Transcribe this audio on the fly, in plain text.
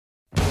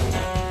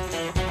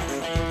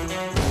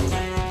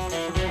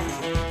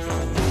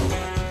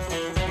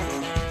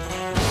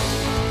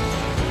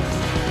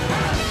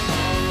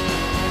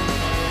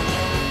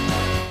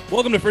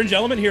Welcome to Fringe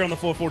Element here on the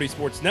 440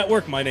 Sports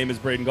Network. My name is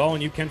Braden Gall,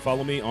 and you can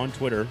follow me on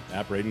Twitter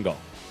at Braden Gall.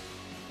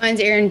 Mine's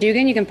Aaron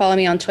Dugan. You can follow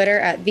me on Twitter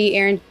at the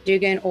Aaron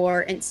Dugan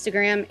or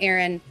Instagram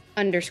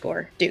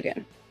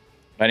Aaron_Dugan.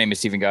 My name is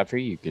Stephen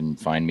Godfrey. You can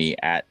find me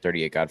at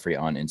 38 Godfrey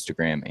on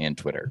Instagram and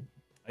Twitter.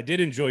 I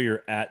did enjoy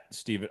your at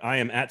Stephen. I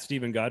am at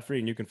Stephen Godfrey,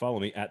 and you can follow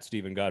me at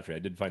Stephen Godfrey. I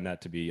did find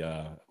that to be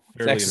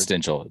it's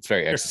existential. It's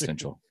very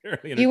existential.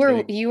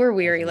 You were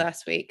weary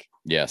last week.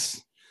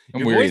 Yes.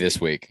 I'm weary this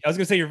week. I was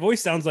going to say, your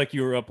voice sounds like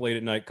you were up late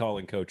at night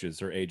calling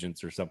coaches or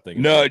agents or something.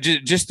 No,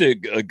 just a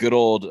good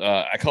old,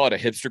 I call it a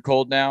hipster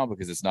cold now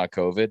because it's not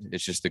COVID.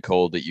 It's just the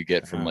cold that you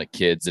get from like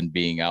kids and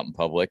being out in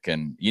public.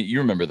 And you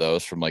remember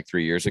those from like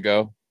 3 years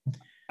ago?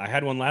 I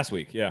had one last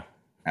week. Yeah.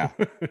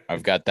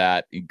 I've got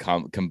that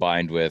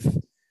combined with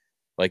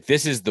like,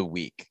 this is the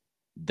week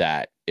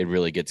that it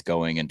really gets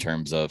going in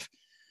terms of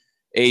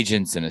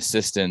agents and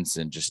assistants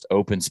and just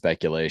open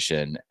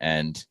speculation.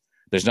 And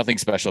there's nothing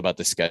special about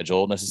the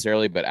schedule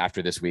necessarily, but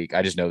after this week,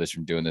 I just know this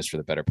from doing this for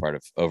the better part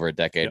of over a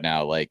decade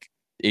now. Like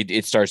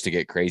it starts to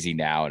get crazy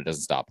now and it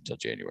doesn't stop until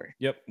January.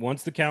 Yep.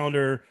 Once we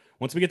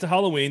get to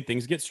Halloween,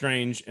 things get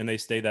strange and they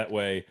stay that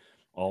way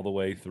all the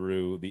way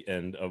through the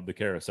end of the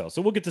carousel.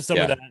 So we'll get to some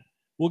of that.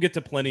 We'll get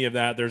to plenty of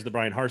that. There's the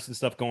Brian Harsin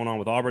stuff going on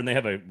with Auburn. They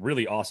have a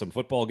really awesome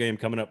football game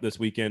coming up this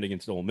weekend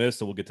against Ole Miss.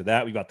 So we'll get to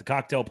that. We've got the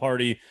cocktail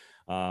party,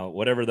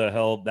 whatever the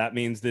hell that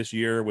means this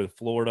year with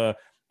Florida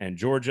and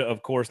Georgia,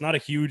 of course. Not a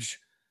huge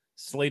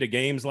slate of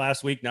games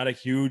last week, not a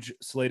huge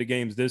slate of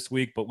games this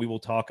week, but we will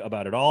talk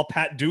about it all.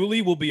 Pat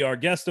Dooley will be our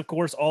guest, of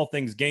course, all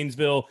things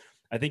Gainesville.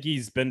 I think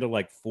he's been to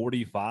like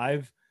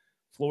 45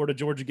 Florida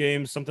Georgia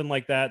games, something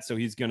like that. So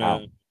he's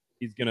gonna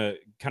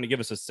kind of give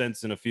us a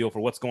sense and a feel for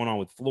what's going on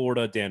with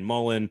Florida, Dan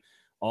Mullen,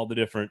 all the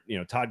different,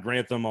 Todd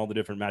Grantham, all the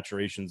different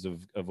maturations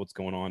of what's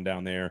going on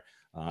down there.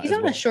 He's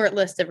on a short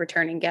list of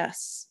returning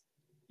guests.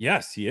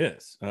 Yes, he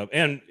is.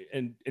 And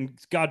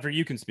Godfrey,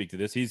 you can speak to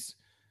this. He's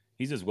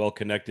as well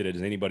connected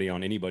as anybody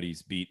on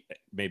anybody's beat,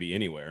 maybe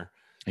anywhere.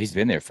 He's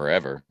been there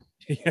forever.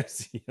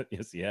 Yes,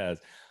 he has.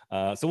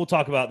 So we'll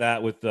talk about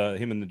that with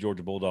him and the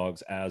Georgia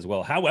Bulldogs as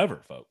well.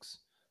 However, folks,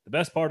 the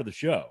best part of the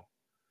show,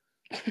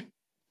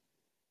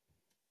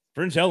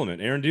 Fringe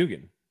Element, Aaron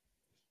Dugan,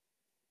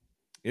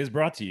 is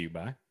brought to you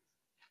by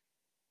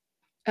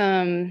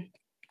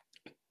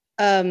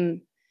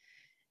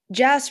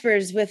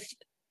Jaspers with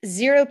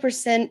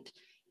 0%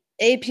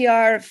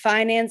 APR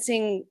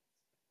financing.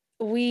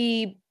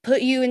 We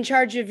put you in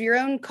charge of your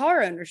own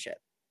car ownership.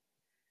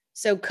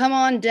 So come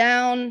on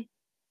down,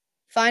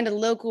 find a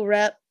local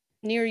rep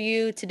near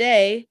you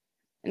today,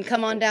 and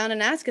come on down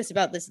and ask us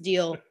about this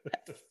deal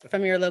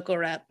from your local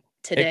rep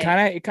today.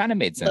 It kind of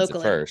made sense locally.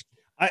 At first.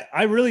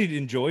 I really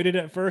enjoyed it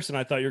at first, and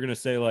I thought you were going to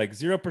say like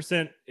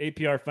 0%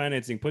 APR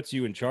financing puts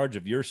you in charge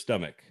of your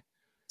stomach.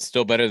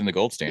 Still better than the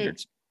gold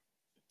standards.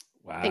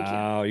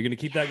 Wow, you're going to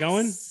keep that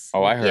going?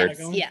 Oh, I heard.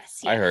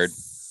 Yes. I heard.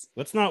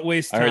 Let's not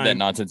waste time. I heard that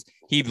nonsense.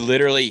 He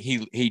literally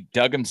he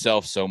dug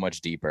himself so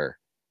much deeper.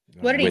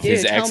 What did he with do?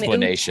 His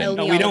explanation.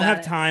 No, we don't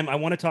have time. I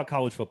want to talk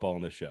college football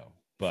on this show.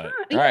 But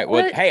all right.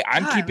 Well, hey,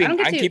 I'm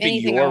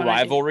keeping your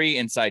rivalry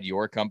inside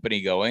your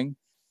company going.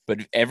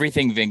 But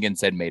everything Vingan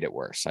said made it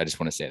worse. I just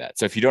want to say that.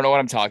 So if you don't know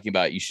what I'm talking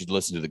about, you should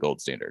listen to the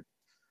gold standard.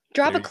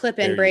 Drop a clip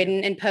in,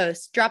 Braden, and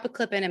post. Drop a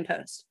clip in and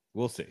post.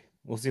 We'll see.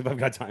 We'll see if I've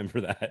got time for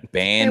that.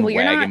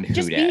 Bandwagon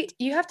Houdat.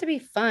 You have to be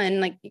fun.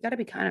 Like, you got to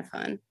be kind of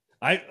fun.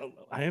 I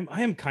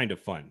am kind of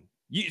fun.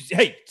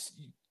 Hey,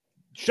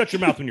 shut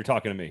your mouth when you're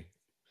talking to me.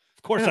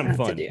 Of course I'm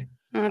fun. I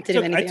don't have to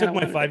do anything. I took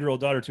my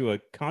 5-year-old daughter to a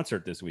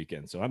concert this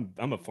weekend, so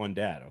I'm a fun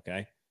dad,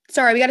 okay?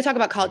 Sorry, we got to talk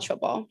about college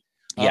football.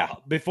 Yeah.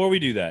 Before we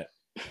do that,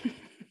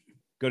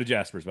 go to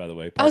Jaspers, by the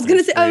way. I was going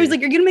to say, I was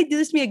like, you're going to make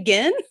this to me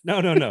again? No.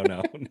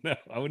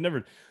 I would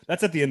never.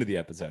 That's at the end of the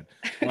episode.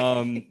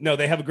 No,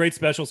 they have a great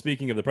special.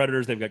 Speaking of the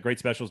Predators, they've got great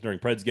specials during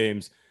Preds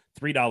games.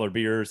 $3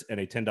 beers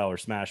and a $10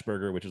 smash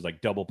burger, which is like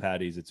double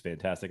patties. It's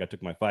fantastic. I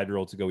took my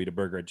 5-year-old to go eat a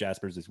burger at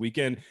Jaspers this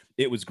weekend.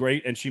 It was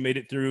great. And she made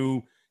it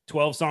through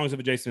 12 songs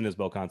of a Jason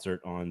Isbell concert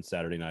on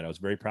Saturday night. I was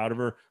very proud of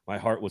her. My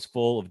heart was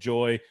full of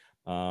joy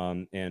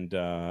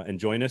and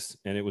joyness,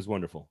 and it was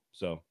wonderful.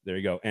 So there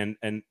you go.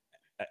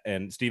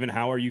 And Stephen,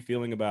 how are you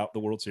feeling about the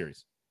World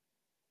Series?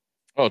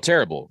 Oh,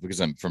 terrible, because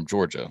I'm from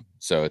Georgia.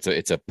 So it's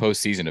a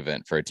postseason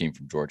event for a team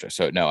from Georgia.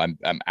 So no, I'm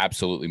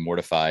absolutely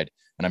mortified,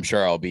 and I'm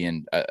sure I'll be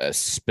in a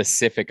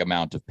specific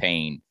amount of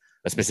pain,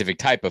 a specific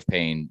type of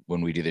pain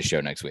when we do this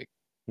show next week.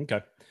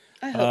 Okay.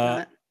 I hope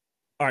not.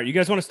 All right, you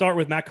guys want to start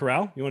with Matt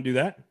Corral? You want to do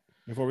that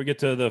before we get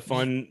to the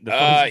fun?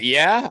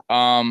 Yeah.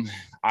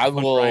 I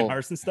will. Brian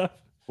Harsin stuff.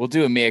 We'll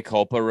do a mea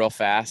culpa real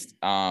fast.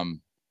 No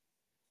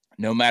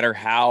matter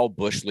how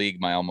Bush League,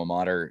 my alma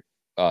mater,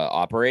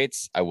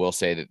 operates, I will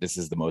say that this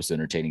is the most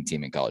entertaining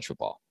team in college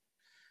football.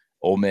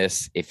 Ole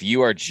Miss, if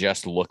you are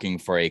just looking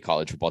for a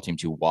college football team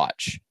to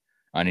watch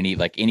on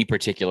any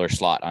particular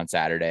slot on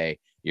Saturday,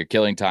 you're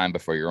killing time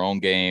before your own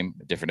game,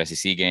 a different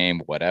SEC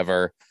game,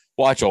 whatever.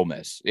 Watch Ole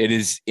Miss. It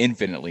is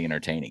infinitely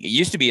entertaining. It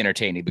used to be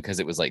entertaining because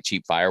it was like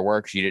cheap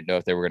fireworks. You didn't know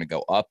if they were going to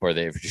go up or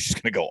they were just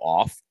going to go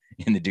off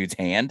in the dude's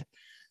hand.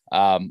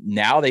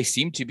 Now they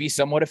seem to be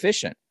somewhat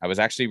efficient. I was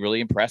actually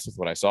really impressed with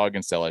what I saw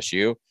against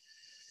LSU.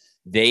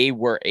 They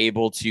were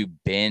able to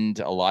bend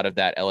a lot of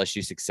that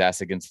LSU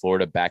success against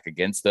Florida back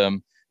against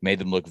them, made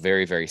them look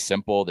very, very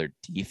simple. Their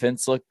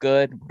defense looked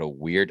good. What a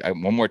weird,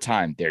 one more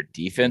time, their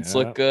defense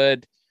looked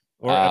good.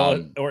 Or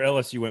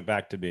LSU went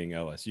back to being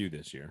LSU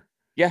this year.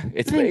 Yeah,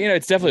 it's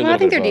it's definitely. Well, I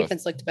think their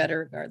defense looked better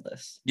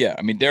regardless. Yeah,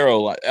 I mean their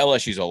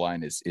LSU's O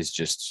line is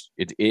just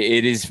it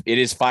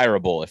is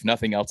fireable. If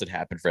nothing else had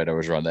happened, Fred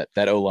Orgeron,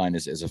 that O line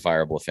is a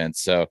fireable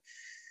offense. So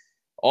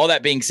all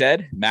that being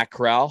said, Matt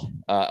Corral,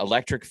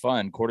 electric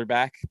fun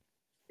quarterback,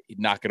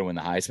 not going to win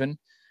the Heisman.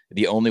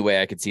 The only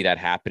way I could see that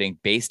happening,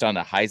 based on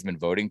the Heisman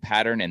voting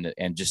pattern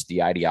and just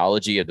the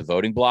ideology of the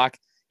voting block,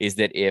 is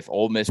that if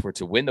Ole Miss were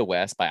to win the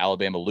West by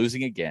Alabama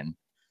losing again,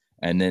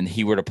 and then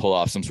he were to pull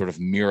off some sort of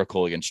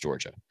miracle against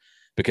Georgia,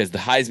 because the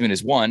Heisman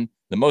is, one,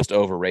 the most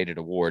overrated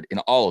award in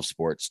all of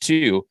sports,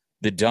 two,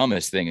 the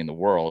dumbest thing in the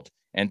world,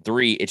 and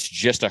three, it's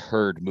just a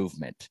herd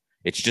movement.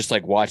 It's just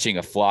like watching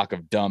a flock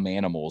of dumb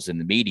animals in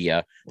the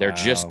media. They're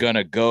just going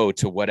to go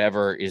to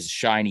whatever is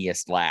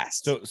shiniest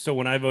last. So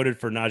when I voted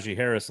for Najee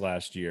Harris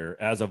last year,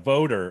 as a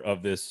voter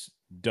of this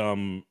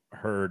dumb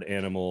herd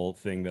animal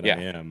thing that I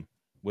am,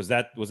 was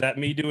that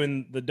me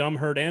doing the dumb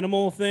herd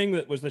animal thing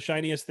that was the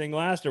shiniest thing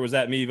last, or was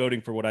that me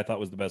voting for what I thought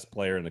was the best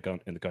player in the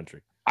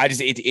country?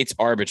 It's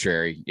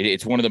arbitrary.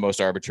 It's one of the most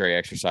arbitrary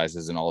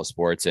exercises in all of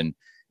sports. And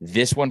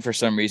this one, for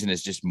some reason,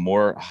 is just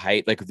more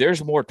hype. Like,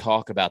 there's more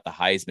talk about the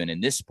Heisman in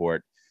this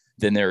sport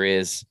than there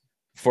is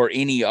for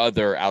any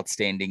other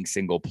outstanding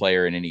single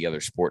player in any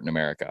other sport in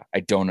America.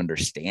 I don't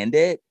understand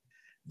it.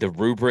 The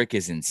rubric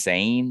is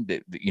insane.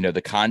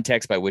 The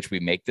context by which we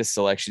make this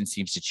selection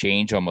seems to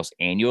change almost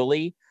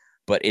annually.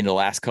 But in the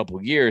last couple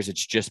of years,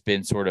 it's just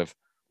been sort of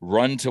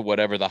run to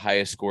whatever the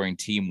highest scoring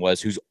team was,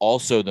 who's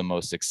also the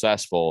most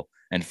successful,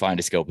 and find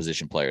a skill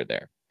position player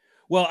there.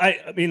 Well,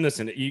 I mean,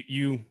 listen,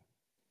 you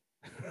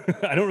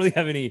I don't really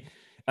have any,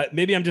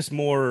 maybe I'm just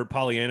more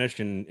Pollyannish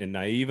and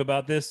naive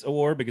about this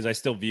award, because I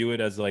still view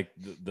it as like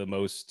the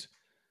most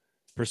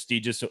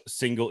prestigious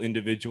single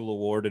individual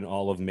award in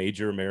all of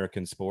major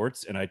American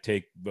sports. And I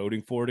take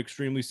voting for it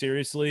extremely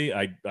seriously.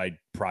 I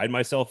pride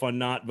myself on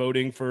not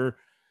voting for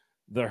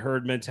the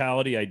herd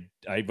mentality.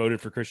 I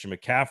voted for Christian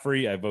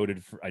McCaffrey.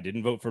 I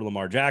didn't vote for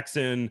Lamar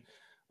Jackson.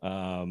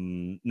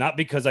 Not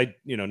because they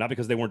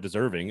weren't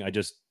deserving.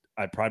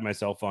 I pride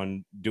myself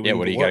on doing. Yeah.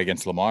 What do you got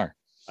against Lamar?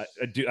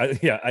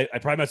 I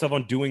pride myself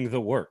on doing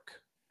the work,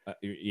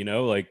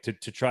 like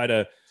to try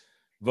to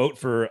vote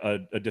for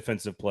a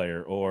defensive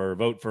player or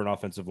vote for an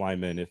offensive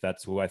lineman if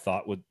that's who I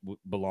thought would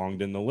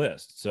belonged in the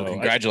list. So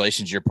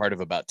congratulations. You're part of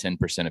about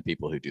 10% of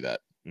people who do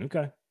that.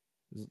 Okay.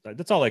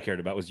 That's all I cared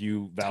about, was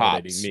you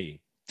validating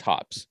me.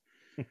 Tops.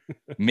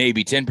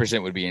 Maybe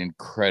 10% would be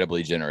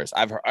incredibly generous.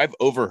 I've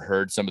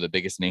overheard some of the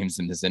biggest names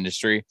in this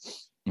industry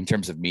in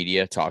terms of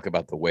media talk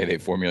about the way they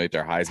formulate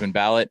their Heisman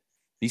ballot.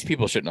 These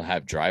people shouldn't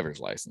have driver's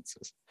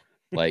licenses.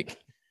 Like,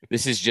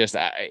 this is just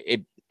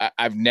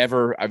I've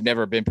never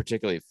been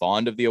particularly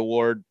fond of the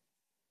award.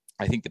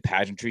 I think the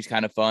pageantry is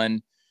kind of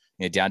fun.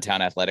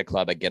 Downtown Athletic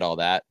Club, I get all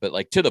that, but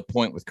like, to the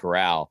point with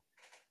Corral,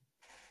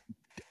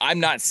 I'm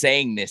not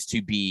saying this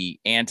to be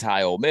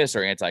anti-Ole Miss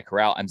or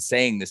anti-Corral. I'm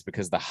saying this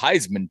because the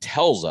Heisman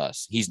tells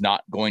us he's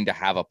not going to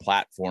have a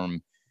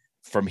platform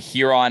from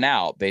here on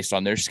out, based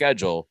on their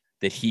schedule,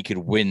 that he could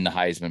win the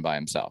Heisman by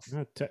himself.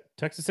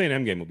 Texas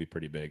A&M game will be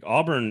pretty big.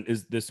 Auburn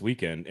is this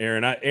weekend.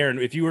 Aaron,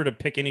 if you were to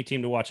pick any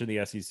team to watch in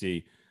the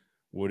SEC,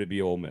 would it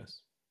be Ole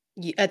Miss?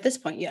 At this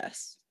point,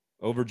 yes.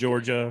 Over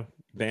Georgia,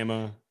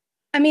 Bama?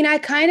 I mean, I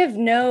kind of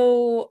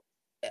know.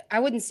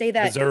 I wouldn't say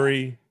that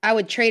Missouri. I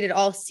would trade it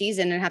all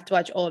season and have to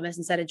watch Ole Miss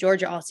instead of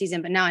Georgia all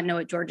season. But now I know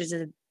what Georgia's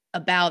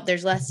about.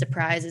 There's less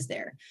surprises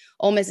there.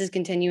 Ole Miss is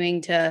continuing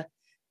to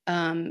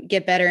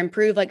get better,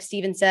 improve, like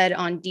Steven said,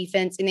 on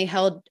defense. And they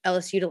held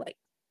LSU to like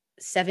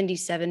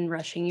 77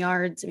 rushing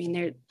yards. I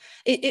mean,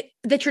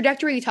 the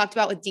trajectory you talked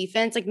about with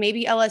defense, like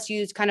maybe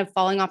LSU is kind of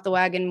falling off the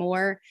wagon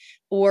more,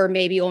 or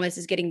maybe Ole Miss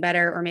is getting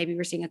better, or maybe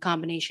we're seeing a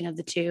combination of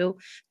the two.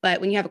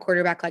 But when you have a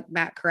quarterback like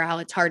Matt Corral,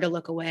 it's hard to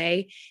look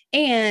away.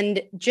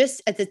 And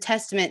just as a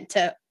testament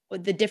to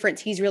the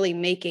difference he's really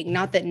making,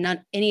 not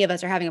that any of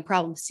us are having a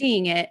problem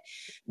seeing it,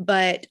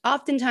 but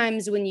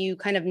oftentimes when you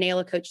kind of nail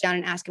a coach down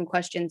and ask him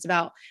questions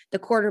about the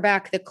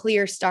quarterback, the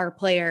clear star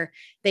player,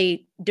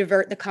 they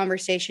divert the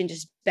conversation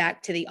just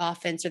back to the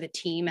offense or the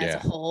team as a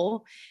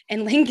whole.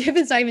 And Lane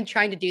Kiffin's not even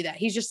trying to do that.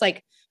 He's just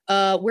like,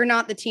 we're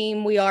not the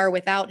team we are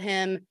without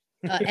him.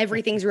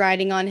 Everything's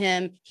riding on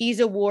him. He's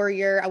a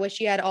warrior. I wish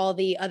he had all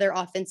the other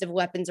offensive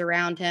weapons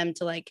around him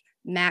to like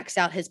max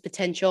out his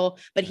potential,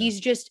 but he's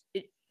just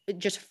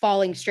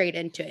falling straight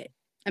into it.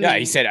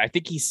 I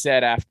think he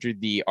said after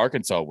the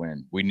Arkansas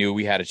win, we knew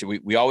we had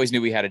we always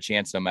knew we had a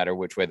chance no matter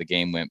which way the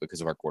game went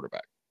because of our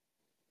quarterback.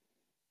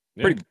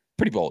 Yeah.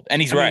 Pretty bold.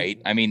 And he's right.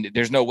 I mean,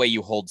 there's no way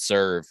you hold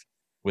serve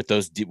with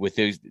those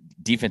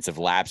defensive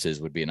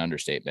lapses, would be an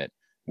understatement,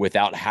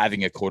 without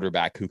having a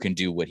quarterback who can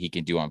do what he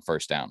can do on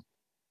first down.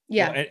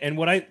 Yeah. Well, and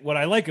what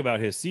I like about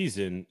his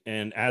season,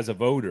 and as a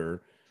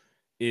voter,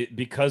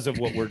 because of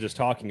what we're just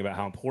talking about,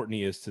 how important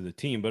he is to the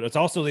team. But it's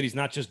also that he's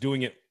not just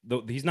doing it.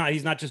 He's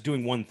not just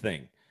doing one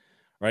thing,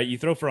 right? You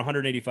throw for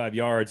 185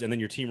 yards and then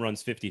your team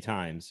runs 50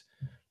 times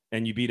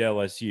and you beat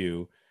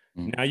LSU.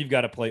 Now you've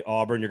got to play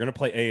Auburn. You're going to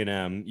play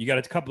A&M. You got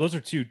a couple. Those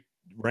are two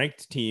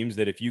ranked teams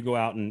that if you go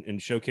out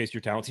and showcase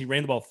your talents, he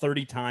ran the ball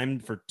 30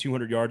 times for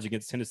 200 yards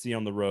against Tennessee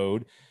on the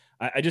road.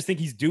 I just think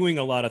he's doing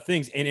a lot of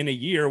things. And in a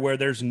year where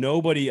there's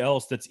nobody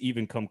else that's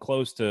even come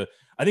close to,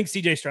 I think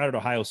CJ Stroud at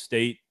Ohio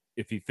State,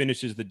 if he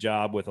finishes the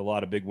job with a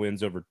lot of big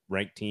wins over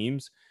ranked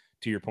teams,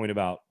 to your point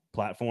about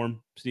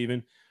platform,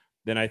 Stephen,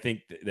 then I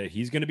think that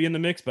he's going to be in the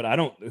mix. But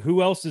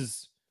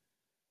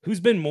who's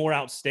been more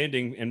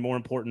outstanding and more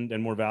important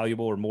and more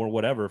valuable or more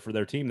whatever for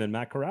their team than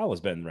Matt Corral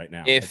has been right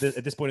now at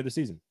this point of the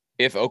season?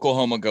 If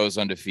Oklahoma goes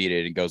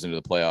undefeated and goes into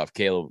the playoff,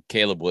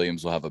 Caleb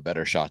Williams will have a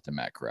better shot than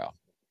Matt Corral.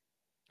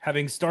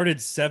 Having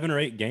started 7 or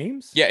 8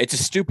 games? Yeah, it's a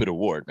stupid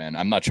award, man.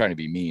 I'm not trying to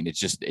be mean. It's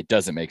just, it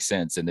doesn't make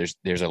sense. And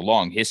there's a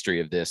long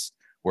history of this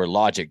where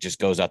logic just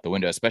goes out the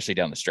window, especially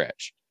down the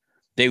stretch.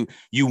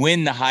 You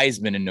win the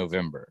Heisman in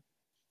November.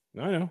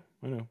 I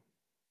know.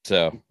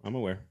 So I'm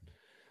aware.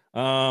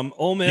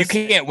 Ole Miss.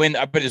 You can't win the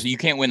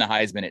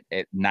Heisman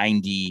at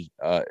 90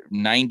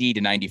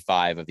 to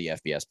 95 of the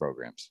FBS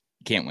programs.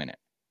 You can't win it.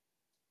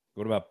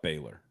 What about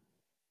Baylor?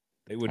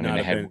 They would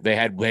They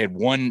had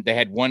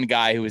one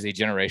guy who was a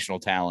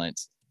generational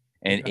talent,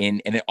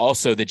 and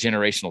also the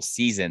generational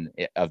season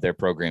of their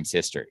program's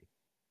history.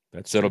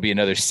 So it'll be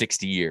another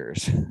 60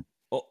 years.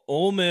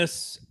 Ole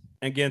Miss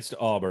against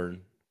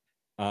Auburn.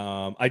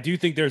 I do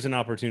think there's an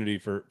opportunity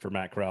for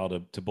Matt Corral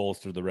to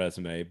bolster the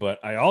resume, but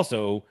I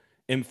also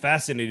am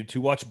fascinated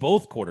to watch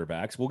both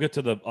quarterbacks. We'll get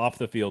to the off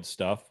the field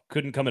stuff.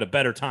 Couldn't come at a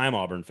better time,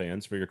 Auburn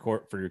fans, for your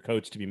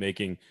coach to be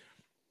making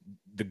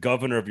the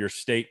governor of your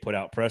state put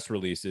out press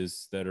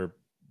releases that are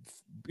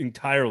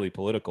entirely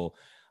political.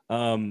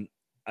 Bo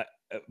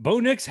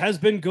Nix has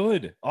been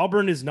good.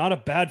 Auburn is not a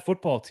bad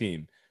football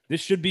team.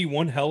 This should be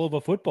one hell of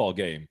a football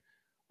game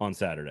on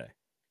Saturday.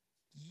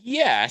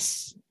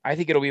 Yes, I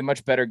think it'll be a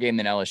much better game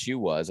than LSU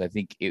was. I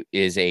think it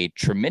is a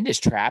tremendous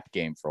trap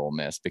game for Ole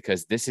Miss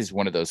because this is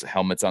one of those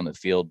helmets on the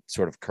field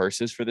sort of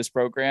curses for this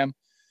program.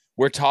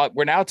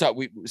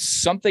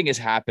 Something has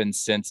happened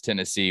since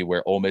Tennessee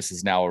where Ole Miss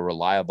is now a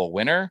reliable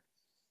winner.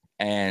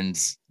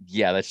 And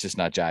yeah, that's just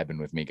not jibing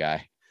with me,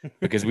 guy,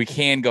 because we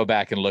can go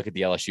back and look at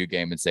the LSU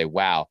game and say,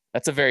 wow,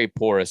 that's a very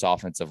porous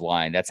offensive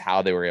line. That's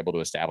how they were able to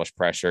establish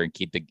pressure and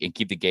keep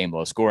the game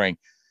low scoring.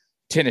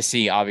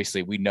 Tennessee,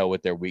 obviously, we know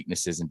what their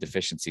weaknesses and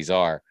deficiencies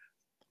are.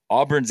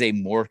 Auburn's a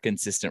more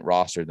consistent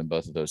roster than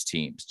both of those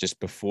teams. Just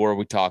before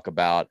we talk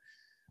about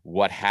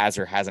what has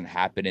or hasn't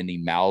happened in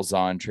the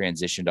Malzahn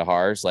transition to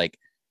Harz, like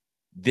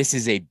this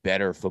is a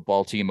better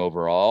football team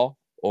overall.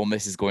 Ole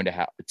Miss is going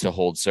to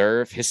hold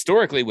serve.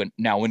 Historically, when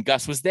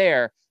Gus was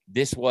there,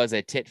 this was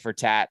a tit for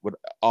tat.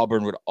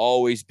 Auburn would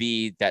always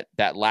be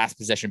that last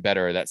possession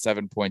better, or that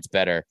 7 points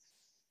better.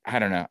 I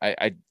don't know.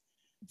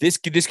 This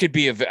could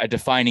be a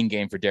defining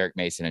game for Derek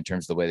Mason in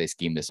terms of the way they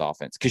scheme this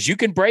offense, because you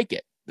can break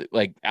it.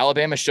 Like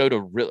Alabama showed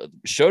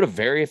a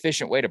very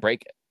efficient way to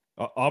break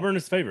it. Auburn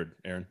is favored,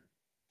 Aaron.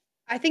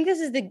 I think this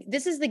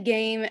is the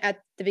game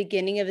at the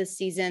beginning of the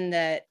season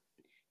that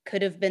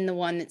could have been the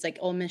one that's like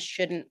Ole Miss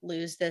shouldn't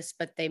lose this,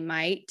 but they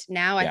might.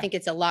 Now I think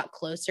it's a lot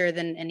closer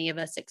than any of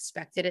us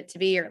expected it to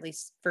be, or at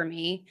least for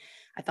me.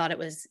 I thought it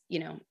was,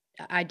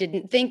 I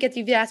didn't think if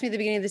you'd asked me at the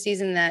beginning of the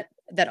season that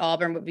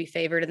Auburn would be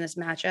favored in this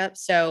matchup.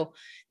 So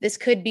this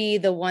could be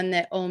the one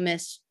that Ole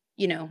Miss,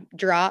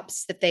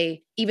 drops, that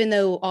they, even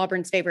though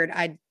Auburn's favored,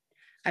 I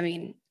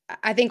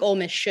think Ole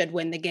Miss should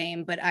win the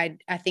game, but I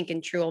think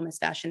in true Ole Miss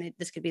fashion,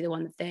 this could be the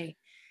one that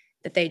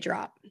they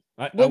drop.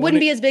 It wouldn't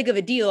be as big of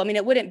a deal. I mean,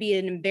 it wouldn't be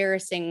an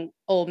embarrassing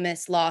Ole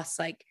Miss loss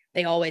like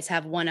they always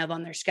have one of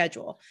on their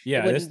schedule.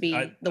 Yeah, it wouldn't be the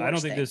worst I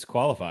don't think thing. this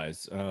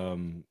qualifies.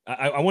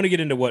 I want to get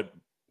into what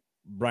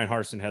Brian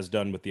Harsin has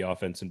done with the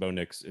offense and Bo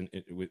Nix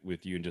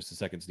with you in just a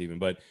second, Stephen.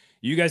 But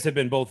you guys have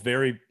been both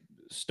very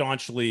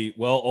staunchly,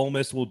 Ole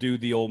Miss will do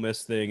the Ole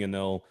Miss thing, and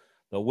they'll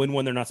win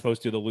when they're not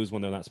supposed to, they'll lose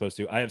when they're not supposed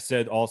to. I have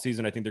said all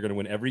season I think they're going to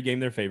win every game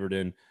they're favored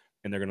in,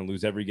 and they're going to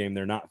lose every game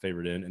they're not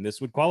favored in, and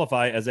this would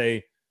qualify as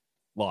a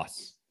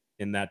loss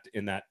in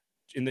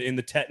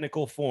the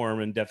technical form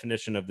and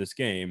definition of this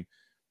game.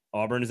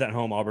 Auburn is at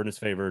home. Auburn is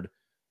favored.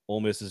 Ole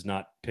Miss is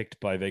not picked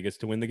by Vegas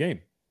to win the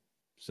game.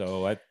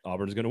 So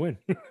Auburn is going to win.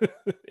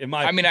 in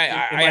my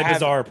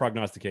bizarre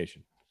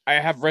prognostication. I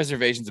have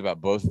reservations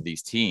about both of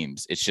these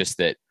teams. It's just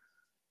that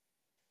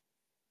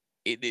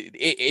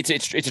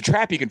it's a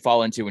trap you can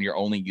fall into when you're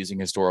only using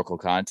historical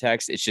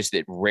context. It's just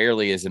that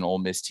rarely is an Ole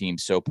Miss team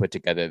so put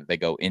together that they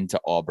go into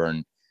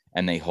Auburn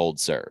and they hold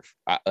serve.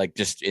 Like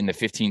just in the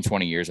 15,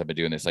 20 years I've been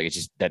doing this, like it's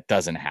just, that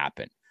doesn't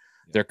happen.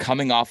 Yeah. They're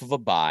coming off of a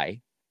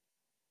bye.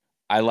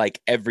 I like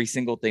every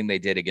single thing they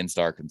did against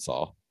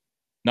Arkansas.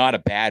 Not a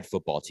bad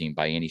football team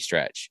by any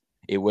stretch.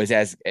 It was,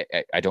 as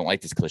I don't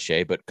like this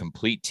cliche, but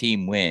complete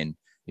team win.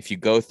 If you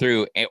go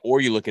through or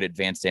you look at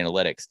advanced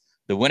analytics,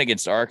 the win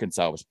against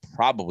Arkansas was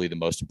probably the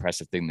most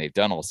impressive thing they've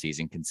done all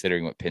season,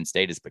 considering what Penn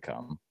State has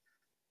become.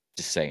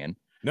 Just saying.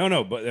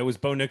 No, but that was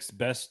Bo Nix's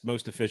best,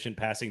 most efficient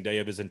passing day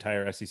of his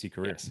entire SEC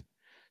career. Yes.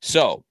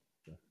 So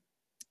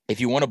if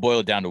you want to boil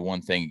it down to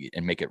one thing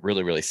and make it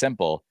really, really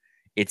simple,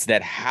 it's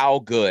that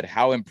how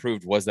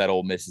improved was that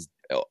Ole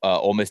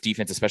Miss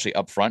defense, especially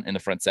up front in the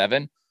front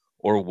seven,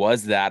 or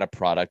was that a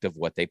product of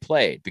what they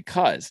played?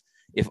 Because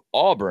if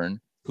Auburn,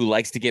 who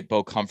likes to get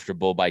Bo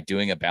comfortable by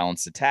doing a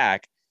balanced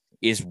attack,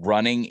 is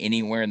running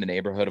anywhere in the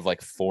neighborhood of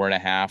like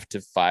 4.5 to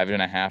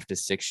 5.5 to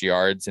 6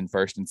 yards in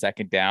first and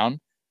second down,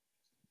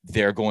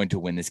 they're going to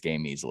win this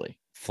game easily,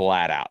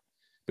 flat out,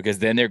 because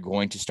then they're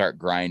going to start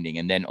grinding,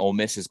 and then Ole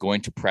Miss is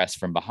going to press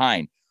from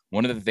behind.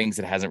 One of the things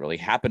that hasn't really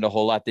happened a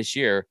whole lot this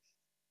year,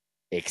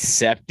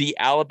 except the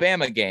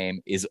Alabama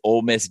game, is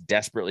Ole Miss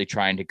desperately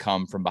trying to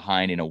come from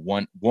behind in a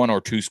one or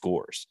two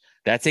scores.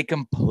 That's a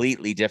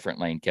completely different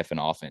Lane Kiffin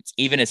offense,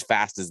 even as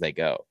fast as they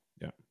go.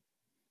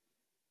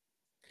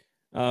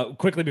 Yeah.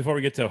 Quickly before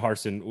we get to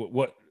Harsin,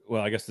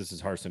 well, I guess this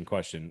is Harsin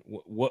question.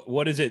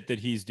 What is it that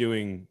he's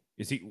doing?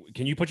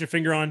 Can you put your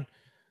finger on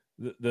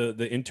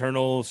the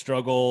internal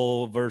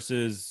struggle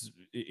versus,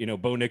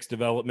 Bo Nix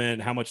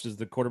development? How much does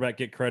the quarterback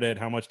get credit?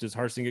 How much does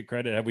Harsin get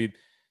credit?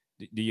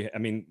 They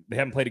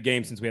haven't played a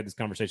game since we had this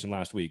conversation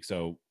last week,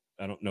 so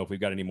I don't know if we've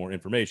got any more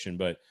information,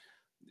 but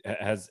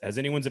has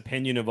anyone's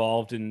opinion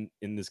evolved in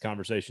this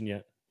conversation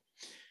yet?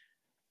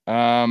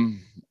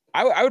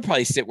 I would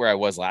probably sit where I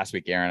was last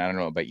week, Aaron. I don't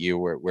know about you,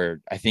 where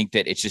I think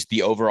that it's just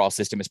the overall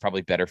system is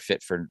probably better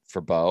fit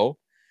for Bo,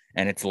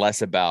 and it's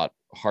less about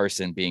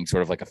Harsin being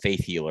sort of like a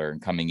faith healer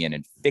and coming in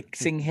and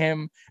fixing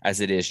him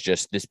as it is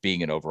just this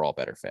being an overall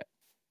better fit.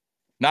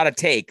 Not a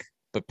take,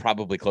 but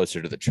probably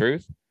closer to the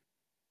truth.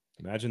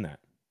 Imagine that.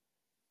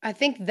 I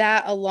think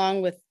that,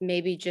 along with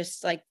maybe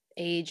just like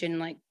age and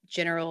like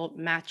general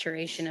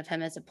maturation of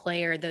him as a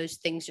player, those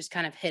things just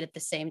kind of hit at the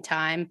same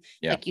time.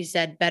 Yeah. Like you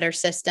said, better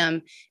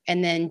system,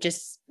 and then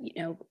just,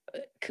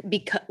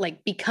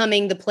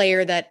 becoming the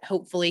player that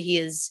hopefully he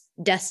is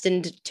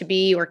destined to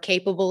be or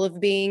capable of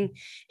being.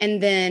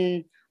 And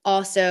then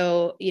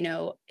also,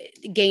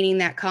 gaining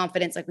that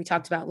confidence, like we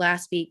talked about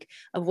last week,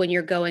 of when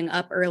you're going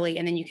up early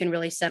and then you can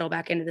really settle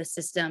back into the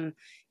system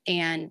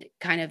and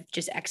kind of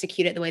just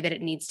execute it the way that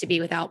it needs to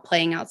be without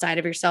playing outside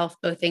of yourself.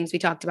 Both things we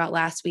talked about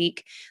last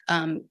week,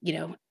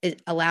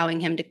 allowing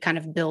him to kind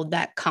of build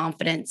that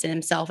confidence in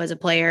himself as a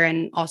player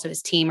and also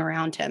his team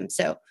around him.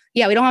 So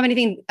yeah, we don't have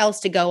anything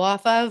else to go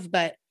off of,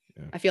 but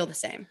yeah. I feel the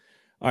same.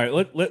 All right,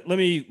 let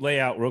me lay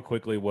out real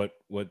quickly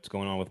what's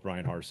going on with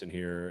Bryan Harsin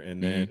here,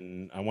 and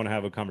then I want to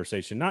have a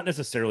conversation, not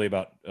necessarily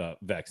about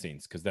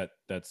vaccines, because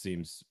that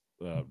seems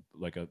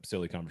like a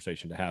silly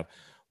conversation to have,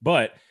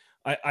 but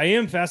I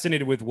am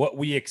fascinated with what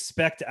we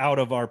expect out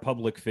of our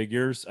public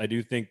figures. I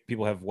do think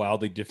people have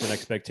wildly different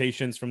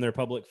expectations from their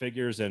public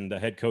figures, and the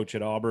head coach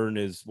at Auburn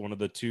is one of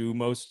the two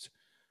most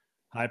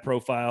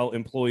high-profile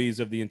employees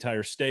of the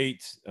entire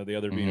state. The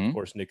other being, of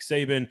course, Nick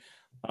Saban.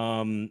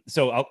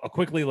 So I'll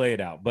quickly lay it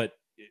out, but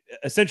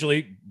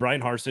essentially,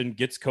 Bryan Harsin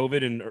gets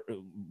COVID in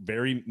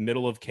very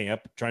middle of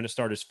camp, trying to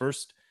start his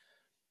first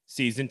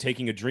season,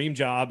 taking a dream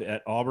job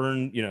at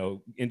Auburn,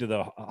 into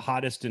the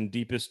hottest and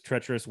deepest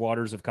treacherous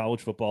waters of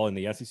college football in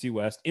the SEC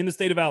West in the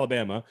state of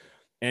Alabama,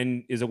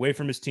 and is away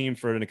from his team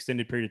for an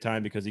extended period of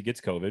time because he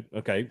gets COVID.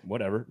 Okay,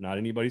 whatever, not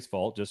anybody's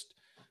fault.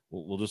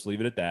 We'll just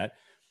leave it at that.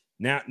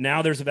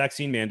 Now there's a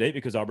vaccine mandate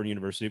because Auburn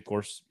University, of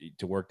course,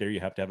 to work there,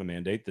 you have to have a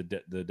mandate.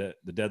 The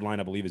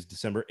deadline, I believe, is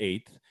December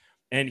 8th.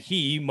 And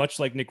he, much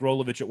like Nick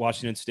Rolovich at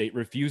Washington State,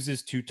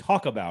 refuses to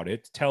talk about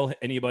it, tell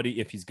anybody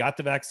if he's got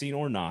the vaccine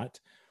or not.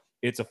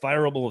 It's a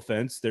fireable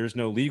offense. There's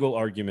no legal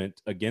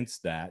argument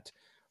against that.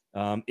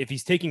 If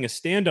he's taking a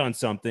stand on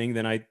something,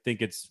 then I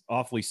think it's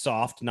awfully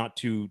soft not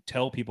to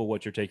tell people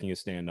what you're taking a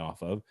stand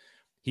off of.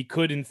 He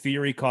could, in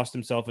theory, cost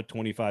himself a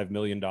 $25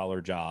 million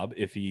job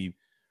if he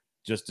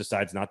just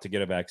decides not to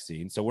get a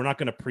vaccine. So we're not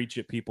going to preach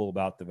at people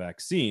about the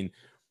vaccine.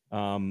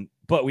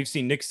 But we've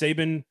seen Nick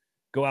Saban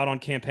go out on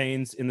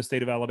campaigns in the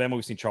state of Alabama.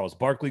 We've seen Charles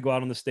Barkley go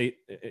out on the state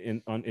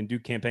and do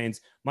campaigns.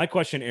 My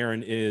question,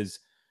 Aaron, is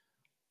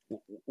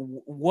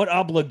what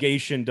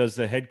obligation does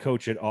the head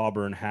coach at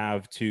Auburn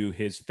have to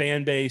his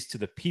fan base, to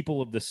the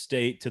people of the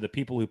state, to the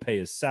people who pay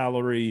his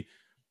salary?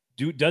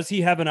 Does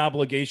he have an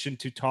obligation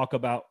to talk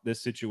about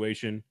this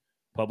situation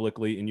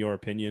publicly, in your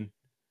opinion?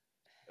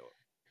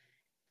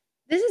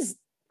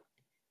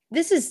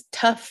 This is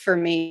tough for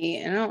me.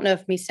 And I don't know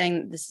if me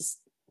saying this is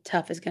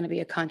tough is going to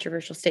be a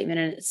controversial statement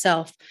in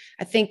itself.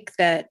 I think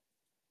that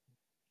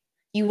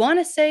you want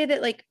to say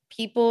that like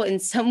people in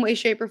some way,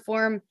 shape, or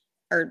form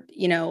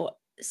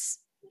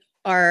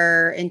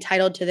are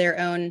entitled to their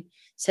own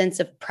sense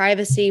of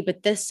privacy,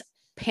 but this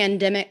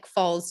pandemic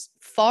falls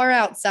far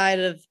outside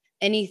of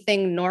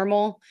anything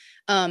normal.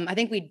 I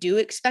think we do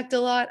expect a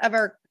lot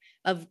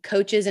of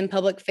coaches and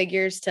public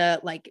figures to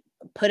like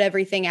put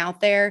everything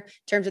out there in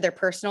terms of their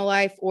personal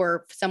life,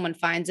 or if someone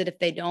finds it if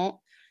they don't.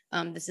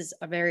 This is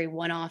a very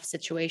one-off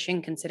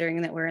situation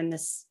considering that we're in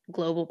this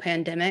global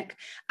pandemic.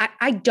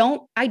 I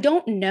don't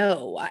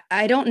know.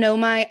 I don't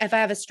know if I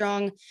have a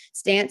strong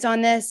stance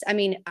on this. I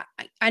mean,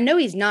 I know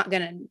he's not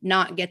going to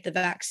not get the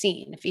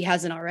vaccine if he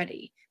hasn't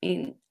already. I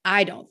mean,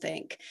 I don't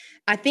think.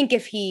 I think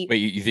if he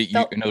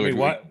in other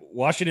words,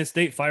 Washington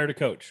State fired a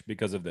coach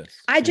because of this.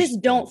 I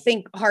just don't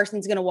think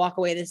Harsin's going to walk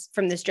away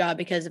from this job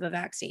because of a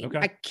vaccine. Okay.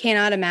 I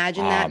cannot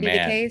imagine that be the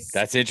case.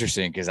 That's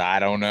interesting because I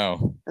don't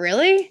know.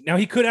 Really? Now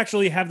he could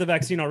actually have the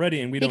vaccine already,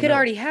 and he could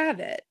already have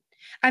it.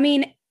 I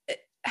mean,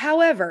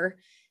 however,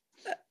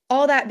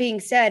 all that being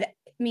said,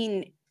 I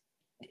mean,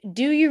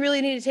 do you really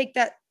need to take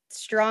that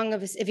strong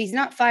of if he's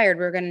not fired,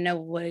 we're going to know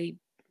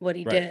what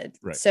he did.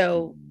 Right.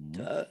 So.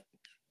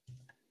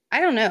 I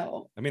don't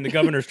know. I mean, the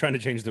governor's trying to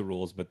change the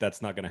rules, but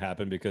that's not going to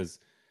happen because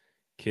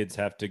kids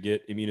have to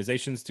get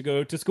immunizations to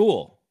go to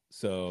school.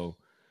 So,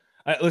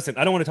 listen,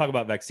 I don't want to talk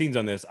about vaccines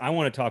on this. I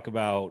want to talk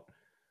about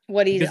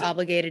what he's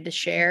obligated to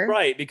share.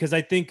 Right. Because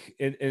I think,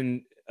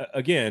 and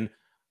again,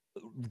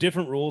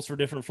 different rules for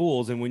different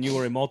fools. And when you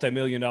are a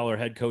multi-million-dollar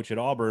head coach at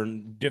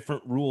Auburn,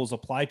 different rules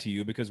apply to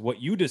you because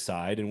what you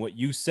decide and what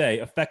you say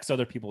affects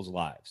other people's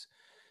lives.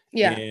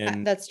 Yeah,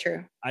 that's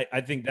true.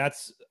 I think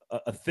that's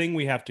a thing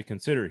we have to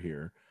consider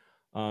here.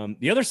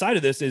 The other side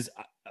of this is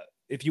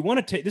if you want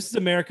to take, this is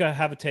America,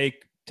 have a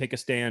take a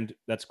stand.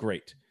 That's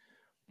great.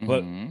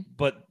 But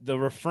the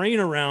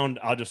refrain around,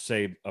 I'll just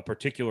say a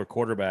particular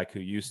quarterback who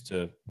used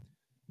to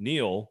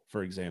kneel,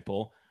 for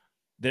example,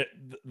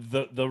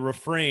 the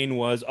refrain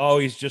was,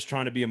 he's just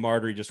trying to be a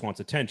martyr. He just wants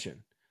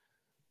attention.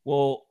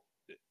 Well,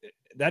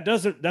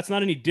 that's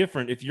not any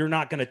different. If you're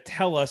not going to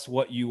tell us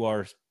what you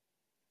are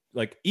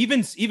like,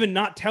 even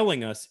not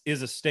telling us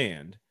is a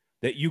stand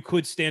that you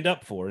could stand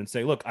up for and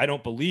say, look, I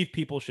don't believe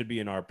people should be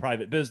in our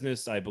private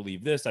business. I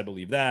believe this, I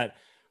believe that.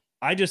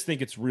 I just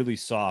think it's really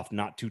soft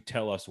not to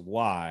tell us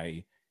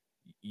why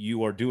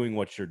you are doing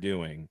what you're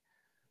doing.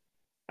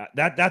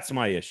 That's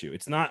my issue.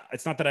 It's not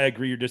that I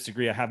agree or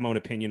disagree. I have my own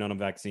opinion on a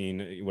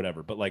vaccine,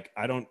 whatever, but like,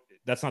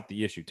 that's not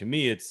the issue. To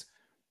me, it's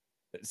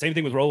same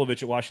thing with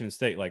Rolovich at Washington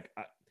State. Like,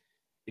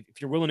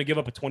 if you're willing to give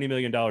up a $20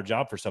 million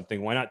job for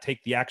something, why not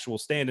take the actual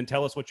stand and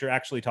tell us what you're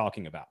actually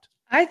talking about?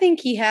 I think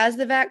he has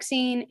the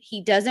vaccine.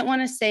 He doesn't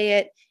want to say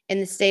it in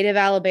the state of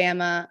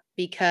Alabama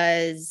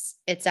because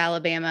it's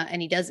Alabama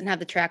and he doesn't have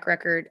the track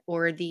record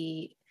or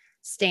the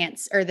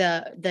stance or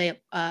the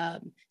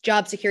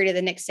job security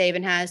that Nick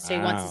Saban has. So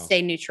he wants to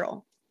stay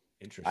neutral.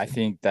 Interesting. I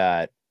think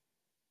that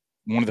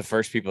one of the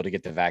first people to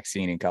get the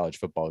vaccine in college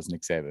football is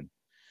Nick Saban.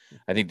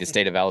 I think the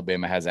state of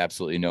Alabama has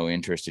absolutely no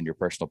interest in your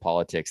personal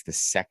politics. The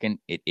second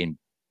it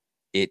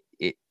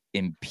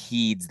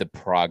impedes the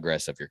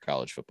progress of your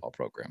college football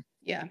program.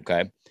 Yeah.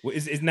 Okay. Well,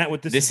 isn't that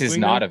what this is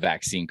not a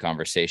vaccine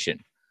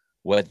conversation.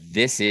 What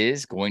this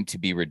is going to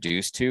be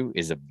reduced to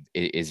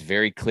is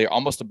very clear,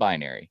 almost a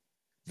binary,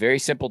 very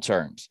simple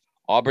terms.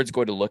 Auburn's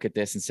going to look at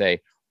this and say,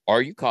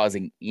 are you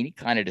causing any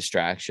kind of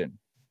distraction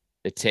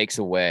that takes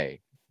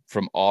away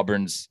from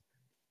Auburn's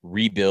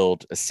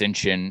rebuild,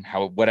 ascension,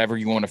 whatever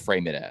you want to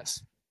frame it as?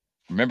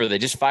 Remember, they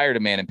just fired a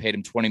man and paid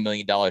him $20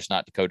 million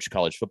not to coach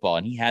college football,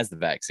 and he has the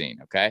vaccine.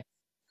 Okay.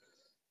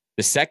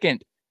 The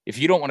second, if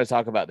you don't want to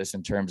talk about this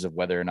in terms of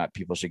whether or not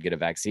people should get a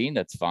vaccine,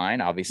 that's fine.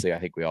 Obviously, I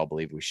think we all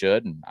believe we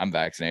should, and I'm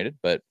vaccinated,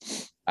 but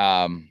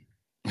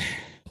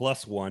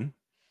 +1.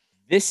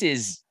 This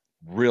is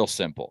real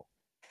simple.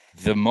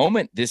 The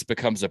moment this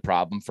becomes a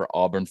problem for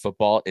Auburn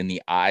football in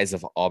the eyes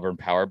of Auburn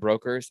power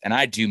brokers, and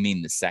I do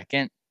mean the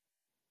second,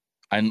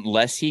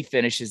 unless he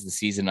finishes the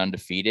season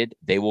undefeated,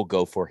 they will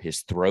go for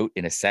his throat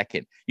in a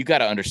second. You got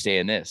to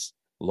understand this.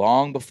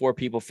 Long before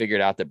people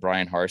figured out that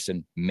Bryan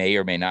Harsin may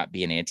or may not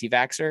be an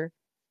anti-vaxxer,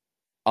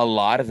 a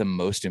lot of the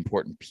most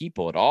important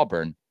people at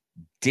Auburn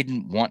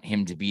didn't want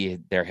him to be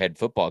their head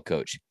football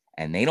coach.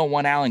 And they don't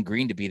want Allen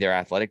Green to be their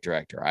athletic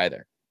director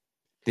either.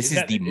 This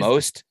is the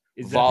most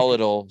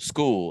volatile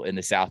school in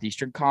the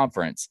Southeastern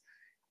Conference.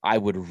 I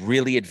would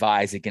really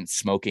advise against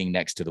smoking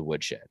next to the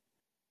woodshed.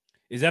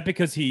 Is that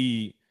because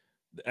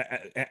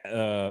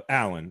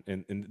Allen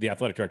and the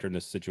athletic director in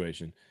this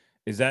situation,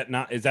 is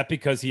that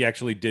because he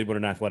actually did what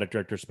an athletic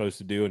director is supposed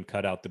to do and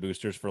cut out the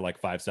boosters for like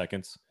 5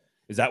 seconds?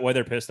 Is that why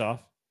they're pissed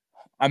off?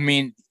 I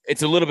mean,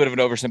 it's a little bit of an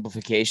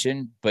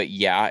oversimplification, but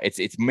yeah,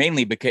 it's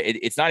mainly because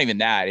it's not even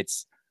that.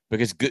 It's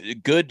because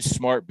good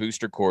smart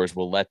booster cores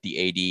will let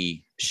the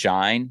AD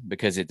shine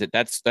because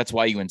that's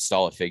why you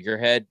install a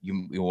figurehead.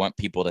 You want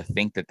people to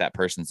think that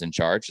person's in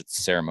charge.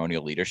 It's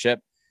ceremonial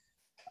leadership.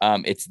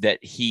 It's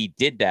that he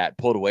did that,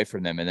 pulled away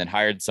from them, and then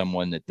hired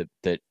someone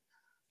that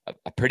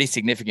a pretty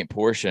significant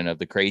portion of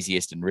the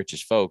craziest and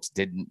richest folks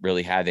didn't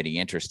really have any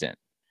interest in.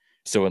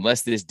 So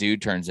unless this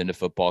dude turns into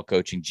football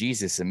coaching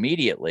Jesus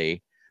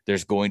immediately,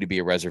 there's going to be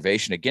a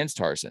reservation against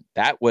Harsin.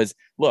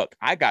 Look,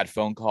 I got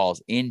phone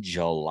calls in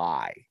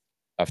July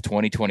of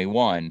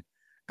 2021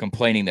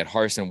 complaining that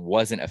Harsin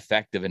wasn't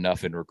effective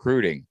enough in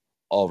recruiting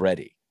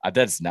already.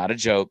 That's not a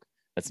joke.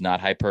 That's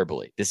not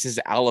hyperbole. This is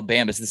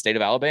Alabama. This is the state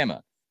of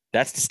Alabama.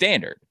 That's the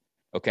standard.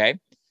 Okay.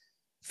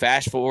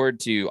 Fast forward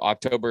to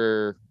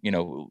October,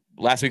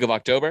 last week of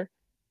October,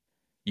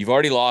 you've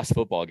already lost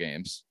football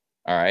games.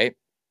 All right.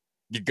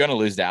 You're going to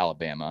lose to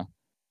Alabama.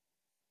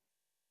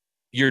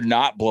 You're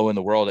not blowing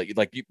the world.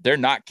 They're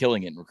not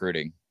killing it in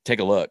recruiting. Take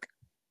a look.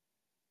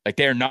 Like,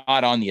 they're not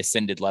on the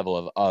ascended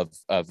level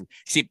of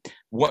see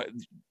what,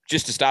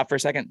 just to stop for a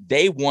second.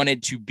 They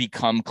wanted to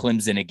become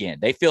Clemson again.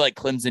 They feel like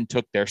Clemson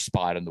took their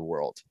spot in the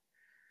world.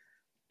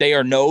 They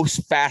are no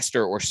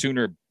faster or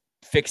sooner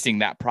fixing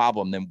that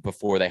problem than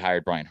before they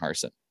hired Brian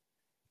Harsin.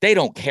 They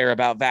don't care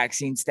about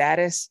vaccine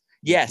status.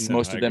 Yes,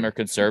 most of them are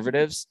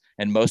conservatives,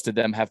 and most of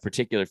them have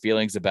particular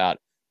feelings about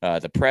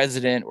the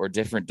president or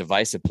different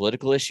divisive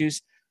political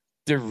issues.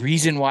 The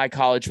reason why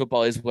college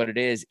football is what it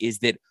is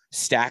that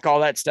stack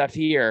all that stuff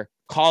here.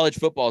 College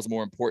football is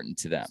more important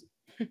to them.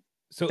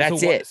 So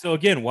that's it. So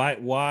again,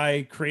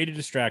 why create a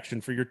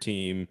distraction for your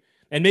team?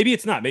 And maybe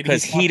it's not. Maybe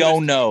because he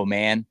don't know,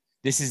 man.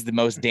 This is the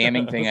most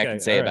damning thing I can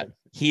say about it.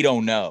 He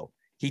don't know.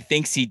 He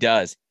thinks he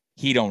does.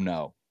 He don't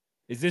know.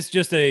 Is this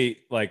just a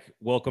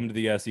welcome to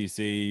the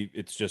SEC?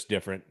 It's just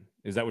different.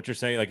 Is that what you're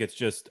saying? Like, it's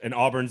just, and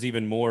Auburn's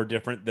even more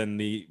different than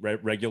the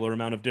regular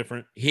amount of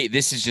different?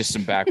 This is just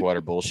some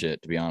backwater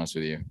bullshit, to be honest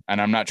with you. And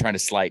I'm not trying to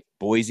slight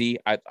Boise.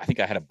 I think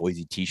I had a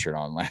Boise t-shirt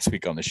on last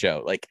week on the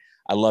show. Like,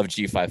 I love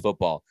G5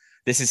 football.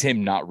 This is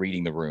him not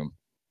reading the room.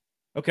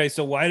 Okay,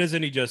 so why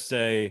doesn't he just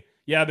say,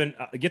 yeah, I've been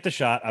get the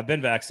shot. I've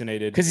been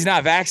vaccinated. Because he's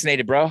not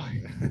vaccinated, bro.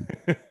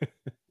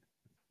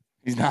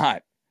 He's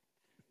not.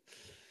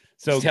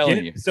 So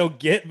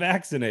get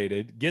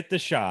vaccinated, get the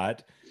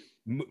shot,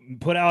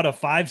 put out a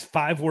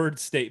five-word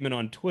statement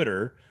on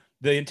Twitter.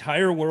 The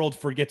entire world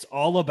forgets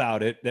all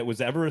about it. That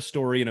was ever a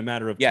story in a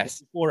matter of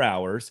 24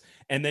 hours.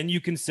 And then you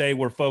can say,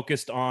 we're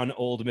focused on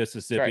Old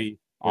Mississippi.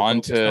 Right.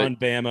 On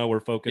Bama. We're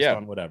focused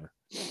on whatever.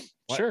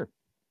 Sure.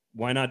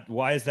 Why not?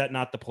 Why is that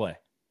not the play?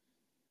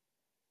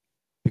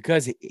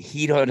 Because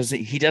he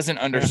doesn't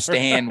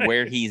understand right.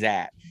 where he's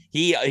at.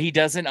 He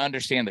doesn't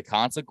understand the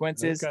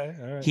consequences. Okay,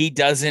 all right. He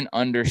doesn't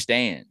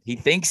understand. He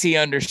thinks he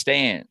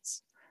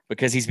understands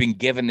because he's been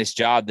given this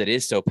job that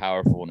is so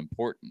powerful and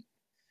important.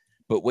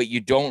 But what you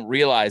don't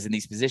realize in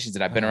these positions,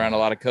 and I've been around a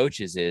lot of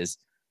coaches, is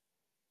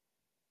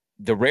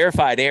the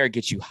rarefied air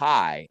gets you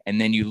high,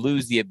 and then you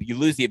lose the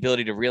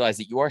ability to realize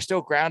that you are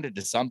still grounded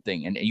to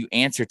something, and you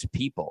answer to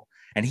people.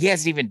 And he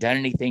hasn't even done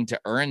anything to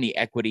earn the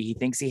equity he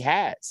thinks he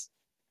has.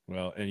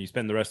 Well, and you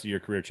spend the rest of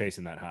your career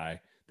chasing that high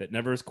that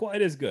never is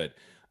quite as good.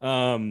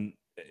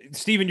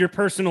 Steven, your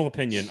personal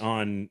opinion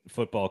on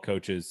football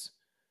coaches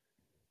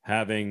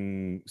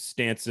having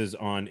stances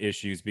on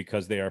issues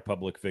because they are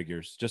public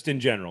figures, just in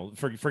general.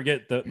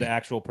 Forget the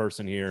actual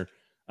person here.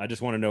 I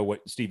just want to know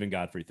what Stephen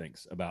Godfrey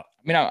thinks about.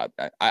 I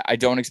mean, I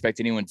don't expect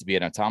anyone to be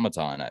an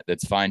automaton.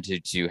 That's fine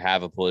to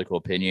have a political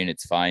opinion.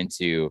 It's fine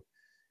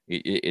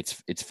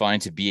it's fine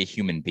to be a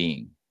human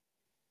being.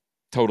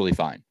 Totally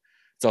fine.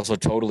 It's also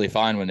totally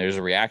fine when there's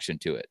a reaction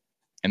to it.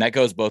 And that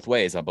goes both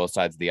ways on both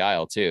sides of the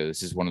aisle too.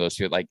 This is one of those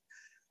two, like,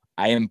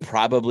 I am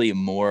probably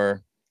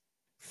more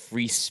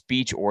free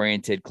speech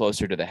oriented,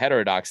 closer to the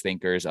heterodox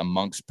thinkers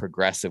amongst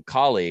progressive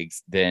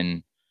colleagues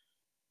than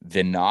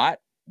not,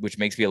 which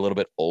makes me a little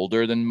bit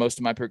older than most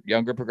of my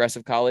younger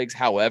progressive colleagues.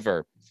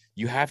 However,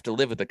 you have to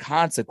live with the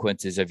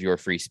consequences of your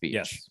free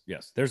speech.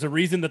 Yes. There's a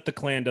reason that the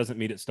Klan doesn't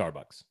meet at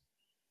Starbucks.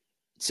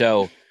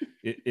 So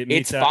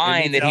it's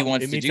fine that he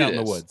wants to do this. In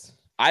the woods.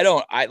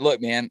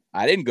 Look, man,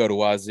 I didn't go to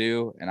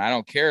Wazoo and I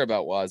don't care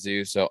about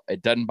Wazoo, so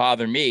it doesn't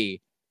bother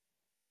me.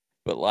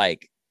 But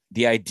like,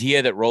 the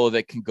idea that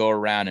Rolovic can go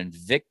around and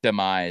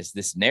victimize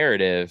this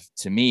narrative,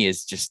 to me,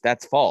 is just,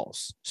 that's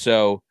false.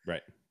 So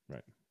right.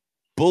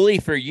 Bully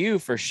for you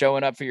for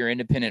showing up for your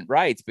independent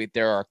rights, but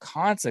there are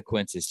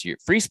consequences to your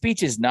free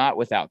speech. Is not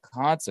without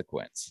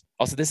consequence.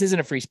 Also, this isn't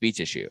a free speech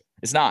issue.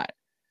 It's not.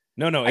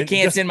 No. I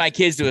can't send my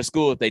kids to a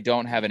school if they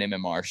don't have an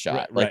MMR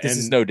shot. Right. This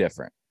is no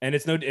different. And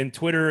it's in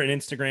Twitter and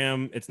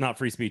Instagram, it's not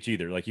free speech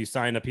either. Like, you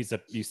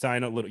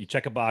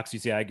check a box, you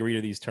say, I agree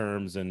to these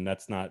terms, and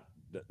that's not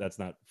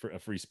a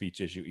free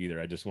speech issue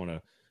either. I just want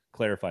to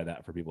clarify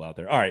that for people out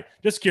there. All right.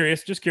 Just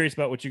curious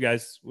about what you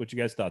guys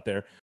thought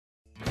there.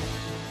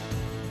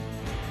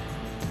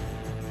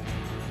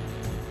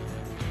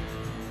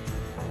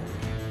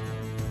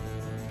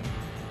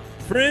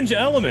 Fringe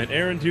Element,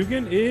 Aaron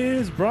Dugan,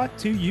 is brought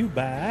to you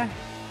by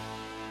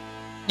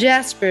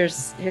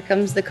Jaspers. Here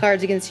comes the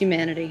Cards Against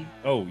Humanity.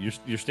 Oh,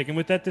 you're sticking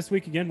with that this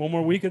week again? One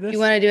more week of this? You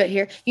want to do it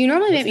here? You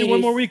normally make me do one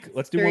more week.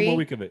 Let's do 1 more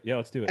week of it. Yeah,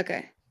 let's do it.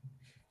 Okay.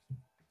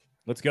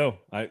 Let's go.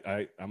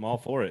 I'm all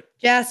for it.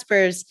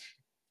 Jaspers.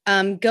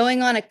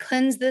 Going on a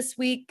cleanse this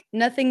week.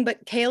 Nothing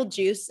but kale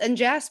juice and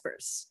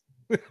Jaspers.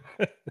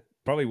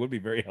 Probably would be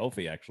very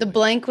healthy, actually. The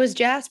blank was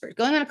Jaspers.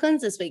 Going on a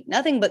cleanse this week.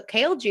 Nothing but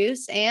kale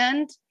juice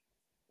and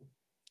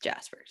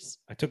Jaspers.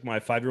 I took my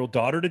 5-year-old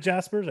daughter to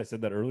Jaspers. I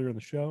said that earlier in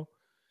the show.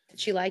 Did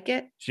she like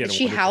it? Did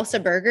she house a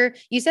burger?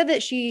 You said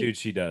that Dude,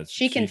 she does.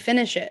 She can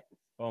finish it.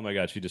 Oh my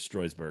God, she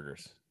destroys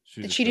burgers.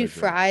 Did she do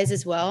fries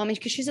as well? I mean,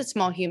 because she's a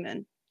small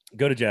human.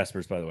 Go to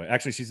Jasper's, by the way.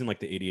 Actually, she's in like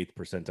the 88th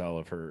percentile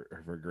of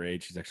her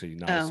grade. She's actually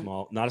not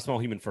a small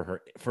human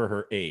for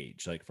her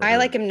age. Like I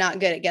like am not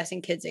good at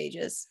guessing kids'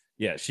 ages.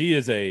 Yeah, she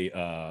is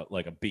a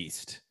like a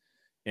beast.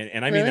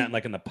 And I mean that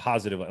like in the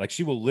positive, like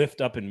she will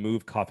lift up and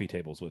move coffee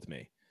tables with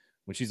me.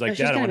 When she's like, she's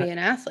Dad, I want to be an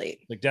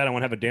athlete. Like, Dad, I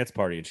want to have a dance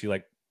party. And she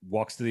like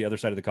walks to the other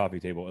side of the coffee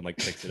table and like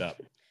picks it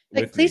up.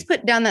 Like, please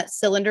put down that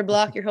cylinder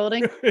block you're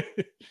holding.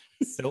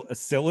 A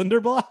cylinder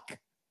block?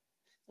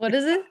 What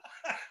is it?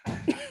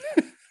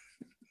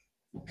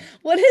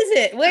 What is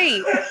it?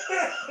 Wait.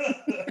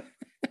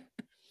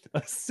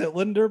 A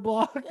cylinder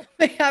block?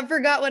 I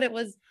forgot what it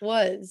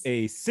was.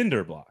 A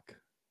cinder block.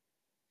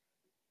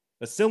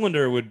 A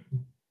cylinder would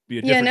be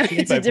a different shape,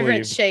 it's a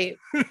different shape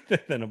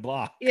than a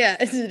block. Yeah,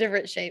 it's a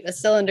different shape. A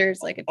cylinder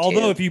is like a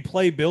Although tube. If you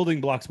play building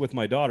blocks with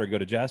my daughter, go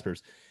to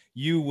Jasper's,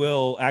 you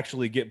will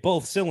actually get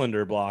both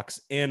cylinder blocks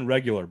and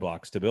regular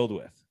blocks to build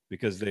with,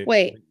 because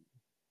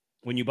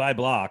when you buy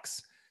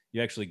blocks,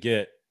 you actually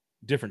get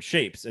different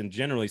shapes, and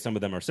generally some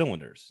of them are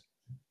cylinders.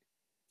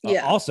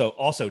 Yeah.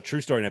 Also,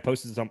 true story. And I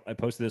posted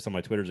this on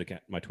my Twitter's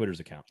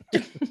account.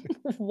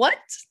 What?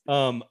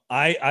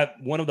 I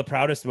one of the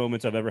proudest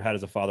moments I've ever had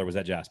as a father was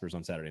at Jasper's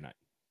on Saturday night.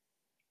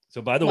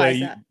 So by the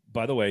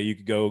way, you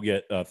could go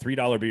get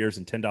 $3 beers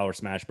and $10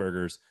 smash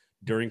burgers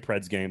during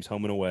Preds games,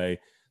 home and away.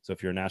 So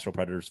if you're a Nashville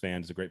Predators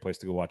fan, it's a great place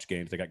to go watch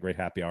games. They got great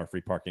happy hour,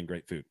 free parking,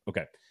 great food.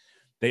 Okay.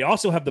 They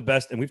also have the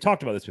best, and we've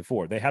talked about this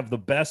before, they have the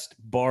best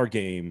bar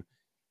game,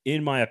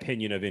 in my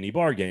opinion, of any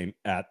bar game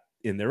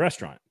in their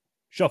restaurant.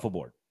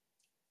 Shuffleboard.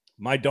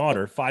 My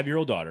daughter,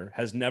 5-year-old daughter,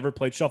 has never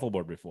played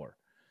shuffleboard before.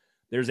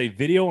 There's a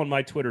video on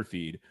my Twitter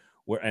feed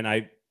where, and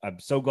I'm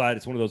so glad,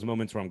 it's one of those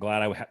moments where I'm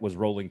glad I was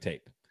rolling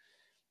tape,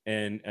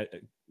 and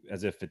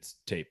as if it's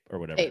tape or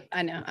whatever. Tape,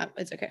 I know,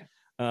 it's okay.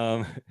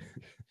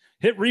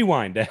 Hit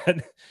rewind,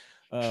 Dad.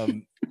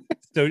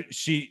 So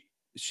she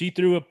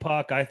threw a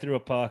puck, I threw a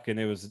puck, and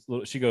it was,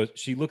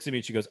 she looks at me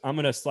and she goes, I'm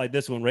going to slide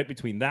this one right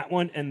between that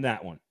one and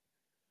that one,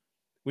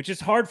 which is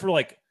hard for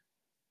like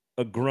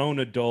a grown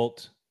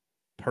adult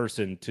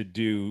person to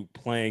do,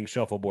 playing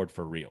shuffleboard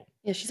for real.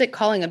 Yeah, she's like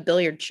calling a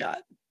billiard shot.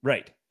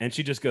 Right. And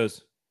she just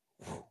goes,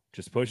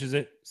 just pushes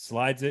it,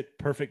 slides it,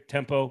 perfect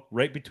tempo,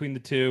 right between the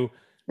two.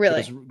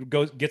 Really?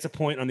 Gets a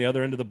point on the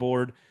other end of the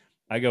board.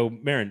 I go,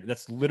 Marin,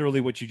 that's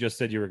literally what you just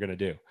said you were going to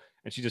do.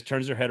 And she just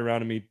turns her head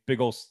around to me,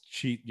 big old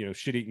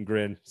shit-eating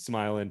grin,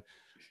 smiling.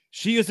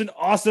 She is an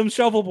awesome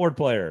shuffleboard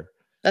player.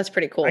 That's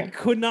pretty cool. I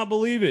could not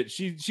believe it.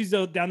 She's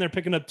down there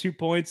picking up 2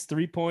 points,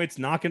 3 points,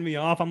 knocking me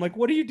off. I'm like,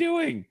 what are you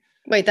doing?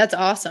 Wait, that's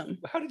awesome.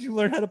 How did you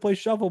learn how to play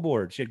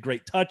shuffleboard? She had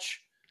great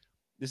touch.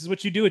 This is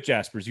what you do at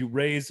Jasper's. You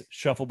raise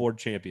shuffleboard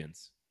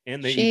champions,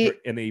 and they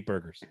eat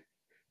burgers.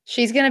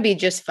 She's going to be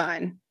just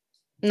fine.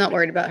 I'm not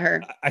worried about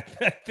her. I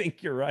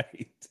think you're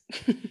right.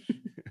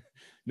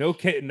 No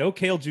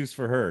kale juice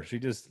for her. She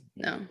just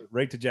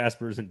right to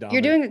Jasper's and dominate.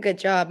 You're doing a good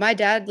job. My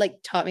dad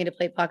taught me to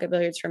play pocket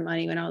billiards for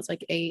money when I was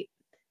like 8.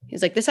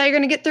 He's like, "This is how you're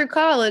going to get through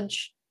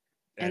college."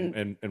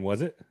 And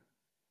was it?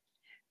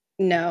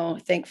 No,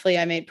 thankfully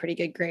I made pretty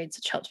good grades,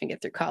 which helped me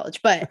get through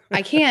college. But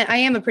I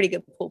am a pretty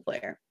good pool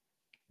player.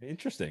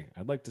 Interesting.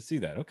 I'd like to see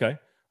that. Okay.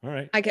 All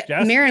right.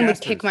 Marin would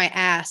kick my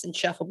ass in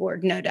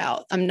shuffleboard, no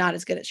doubt. I'm not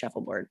as good at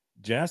shuffleboard.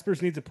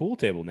 Jasper's needs a pool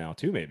table now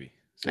too, maybe.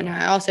 So. I know.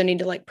 I also need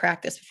to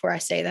practice before I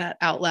say that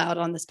out loud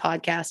on this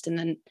podcast and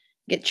then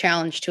get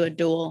challenged to a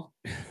duel.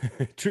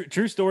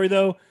 True story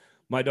though.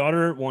 My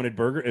daughter wanted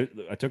burger.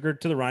 I took her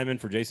to the Ryman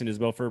for Jason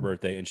Isbell for her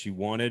birthday, and she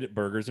wanted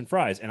burgers and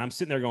fries. And I'm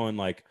sitting there going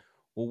like,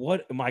 well,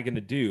 what am I going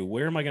to do?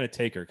 Where am I going to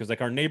take her? Because like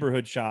our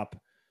neighborhood shop,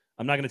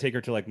 I'm not going to take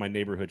her to like my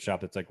neighborhood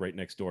shop that's like right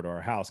next door to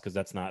our house, because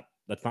that's not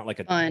like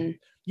a fun.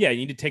 Yeah, you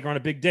need to take her on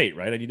a big date,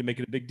 right? I need to make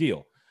it a big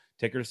deal.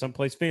 Take her to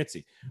someplace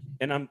fancy.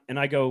 And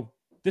I go,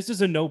 this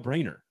is a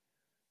no-brainer.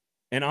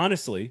 And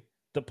honestly,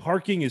 the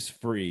parking is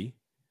free.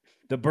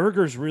 The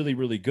burger's really,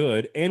 really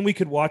good. And we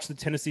could watch the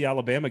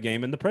Tennessee-Alabama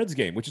game and the Preds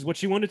game, which is what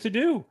she wanted to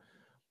do.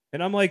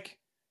 And I'm like,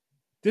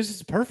 this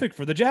is perfect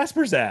for the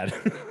Jasper's ad.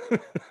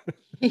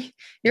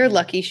 You're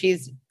lucky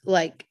she's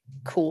like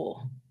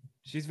cool.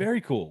 She's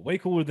very cool. Way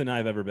cooler than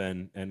I've ever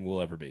been and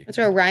will ever be.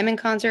 So a Ryman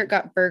concert,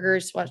 got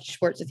burgers, watched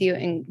sports with you,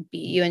 and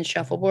beat you in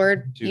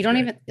shuffleboard. You don't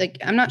great. Even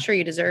I'm not sure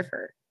you deserve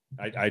her.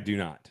 I do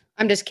not.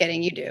 I'm just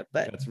kidding. You do,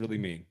 but that's really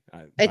mean.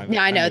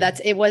 I know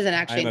it wasn't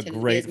actually. I'm a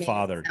great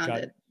father.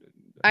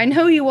 I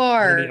know you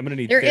are. I'm gonna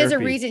need there therapy. Is a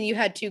reason you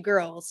had 2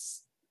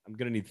 girls. I'm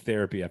going to need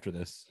therapy after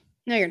this.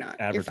 No, you're not.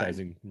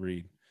 Advertising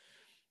read.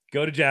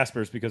 Go to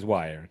Jasper's because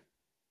why, Aaron?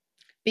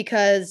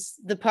 Because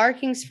the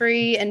parking's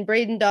free and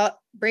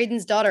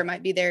Braden's daughter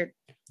might be there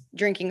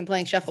drinking and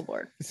playing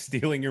shuffleboard.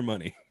 Stealing your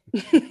money.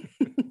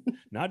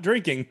 Not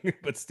drinking,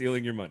 but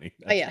stealing your money.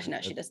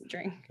 She doesn't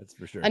drink. That's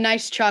for sure. A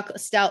nice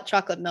stout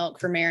chocolate milk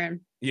for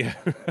Marin. Yeah.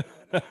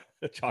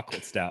 A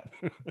chocolate stout.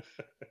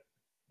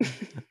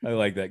 I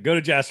like that. Go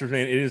to Jasper's,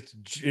 man. It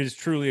is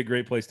truly a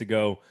great place to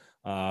go.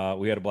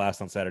 We had a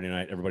blast on Saturday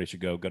night. Everybody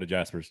should go to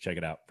Jasper's. Check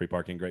it out. Free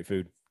parking, great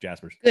food.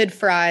 Jasper's. Good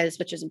fries,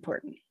 which is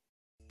important.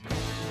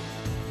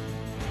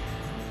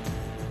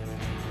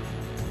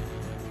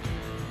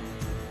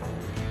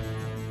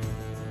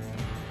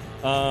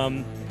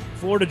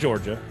 Florida,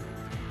 Georgia,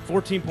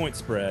 14-point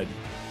spread.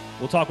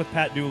 We'll talk with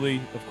Pat Dooley,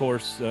 of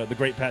course. The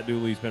great Pat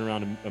Dooley. He's been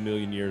around a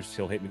million years.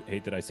 He'll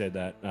hate that I said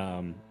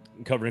that.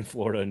 Covering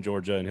Florida and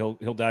Georgia, and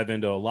he'll dive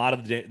into a lot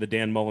of the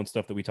Dan Mullen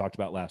stuff that we talked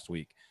about last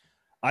week.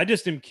 I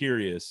just am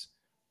curious.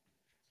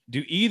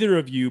 Do either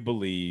of you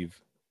believe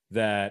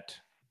that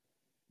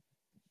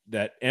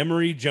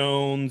Emory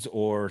Jones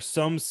or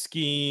some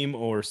scheme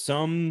or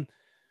some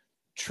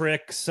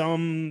trick,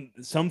 something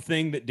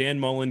that Dan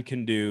Mullen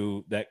can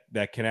do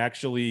that can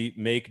actually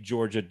make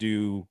Georgia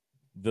do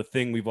the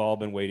thing we've all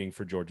been waiting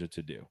for Georgia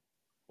to do?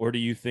 Or do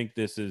you think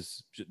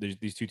these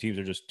two teams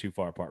are just too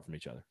far apart from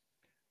each other?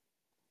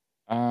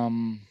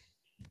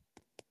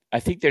 I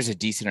think there's a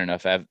decent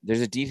enough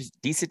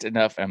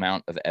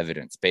amount of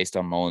evidence based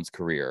on Mullen's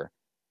career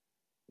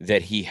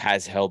that he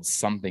has held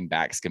something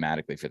back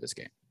schematically for this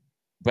game,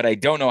 but I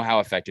don't know how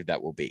effective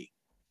that will be.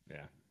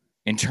 Yeah.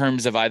 In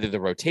terms of either the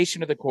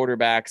rotation of the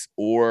quarterbacks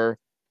or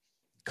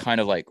kind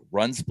of like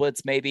run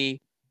splits,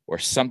 maybe, or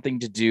something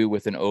to do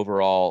with an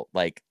overall,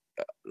 like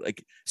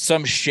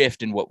some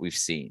shift in what we've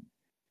seen.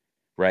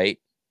 Right.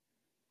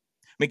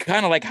 I mean,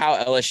 kind of like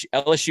how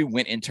LSU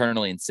went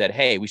internally and said,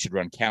 hey, we should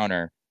run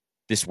counter.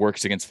 This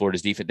works against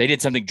Florida's defense. They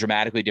did something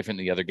dramatically different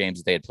than the other games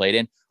that they had played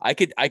in. I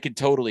could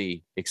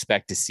totally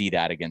expect to see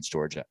that against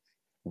Georgia.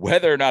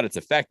 Whether or not it's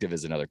effective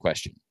is another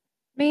question.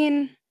 I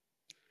mean,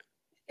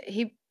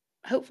 he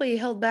hopefully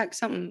held back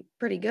something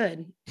pretty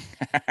good.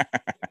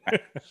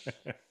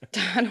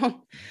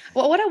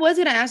 What I was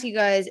going to ask you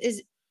guys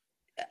is,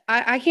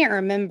 I can't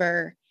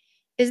remember.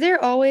 Is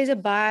there always a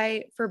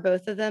bye for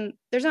both of them?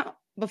 There's not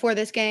before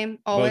this game.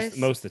 Always,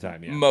 most of the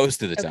time, yeah.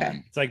 Most of the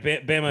time, it's like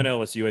Bama and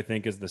LSU. I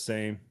think is the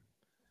same.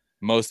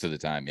 Most of the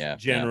time, yeah.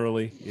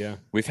 Generally, yeah.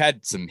 We've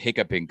had some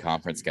hiccup in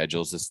conference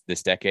schedules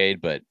this decade,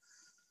 but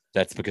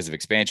that's because of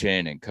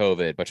expansion and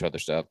COVID, a bunch of other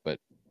stuff. But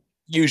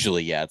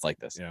usually, yeah, it's like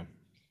this. Yeah.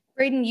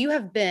 Braden, you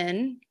have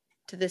been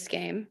to this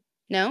game.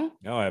 No?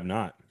 No, I have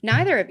not.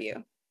 Neither of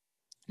you.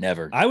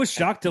 Never. I was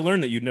shocked to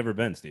learn that you'd never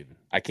been, Stephen.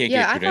 I can't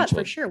get credentialed. I thought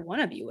for sure one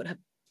of you would have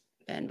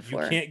been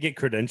before. You can't get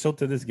credentialed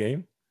to this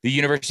game? The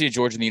University of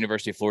Georgia and the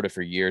University of Florida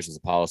for years as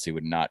a policy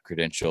would not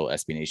credential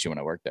SB Nation when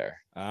I worked there.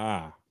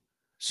 Ah.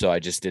 So I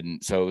just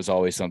didn't. So it was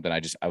always something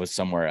I was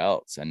somewhere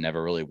else and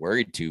never really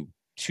worried too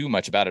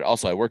much about it.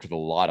 Also, I worked with a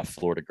lot of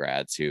Florida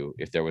grads who,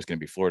 if there was going to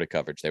be Florida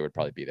coverage, they would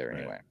probably be there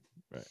anyway.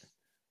 Right.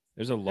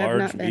 There's a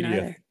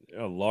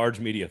large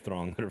media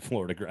throng that are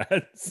Florida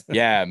grads.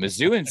 Yeah.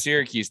 Mizzou and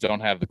Syracuse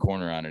don't have the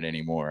corner on it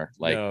anymore.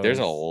 There's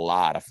a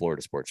lot of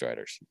Florida sports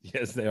writers.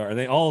 Yes, they are. And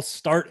they all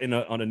start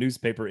on a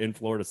newspaper in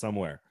Florida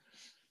somewhere.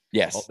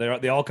 Yes.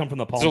 They all come from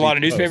the Palm There's a lot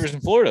of Beach newspapers Post.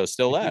 in Florida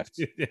still left.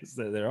 Yes,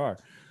 there are.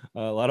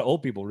 A lot of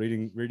old people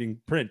reading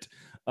print.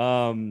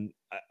 Listen,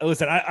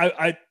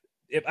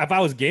 if I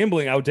was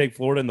gambling, I would take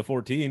Florida in the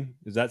 14.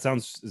 Does that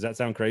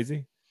sound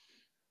crazy?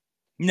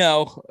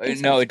 No,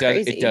 it doesn't.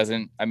 Crazy. It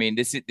doesn't. I mean,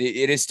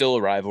 it is still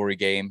a rivalry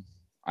game.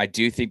 I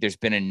do think there's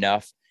been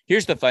enough.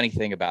 Here's the funny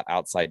thing about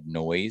outside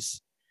noise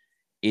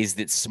is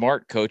that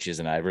smart coaches,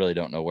 and I really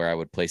don't know where I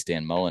would place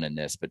Dan Mullen in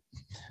this, but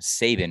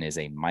Saban is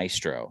a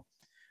maestro.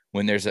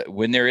 When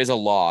there is a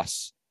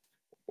loss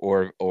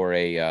or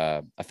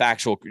a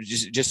factual,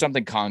 just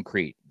something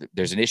concrete,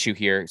 there's an issue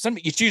here.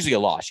 It's usually a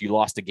loss. You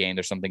lost a game.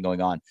 There's something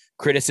going on.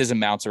 Criticism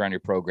mounts around your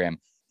program.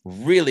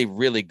 Really,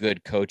 really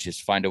good coaches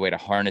find a way to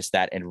harness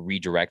that and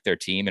redirect their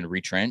team and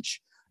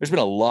retrench. There's been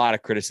a lot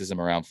of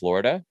criticism around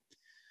Florida.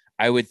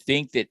 I would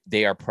think that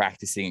they are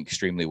practicing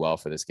extremely well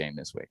for this game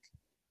this week.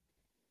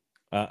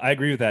 I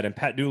agree with that. And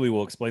Pat Dooley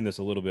will explain this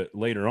a little bit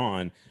later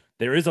on.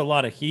 There is a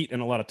lot of heat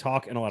and a lot of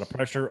talk and a lot of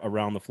pressure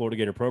around the Florida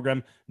Gator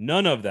program.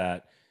 None of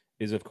that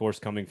is, of course,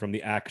 coming from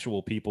the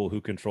actual people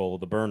who control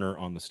the burner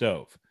on the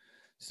stove.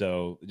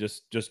 So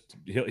just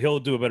he'll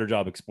do a better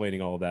job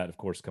explaining all of that, of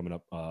course, coming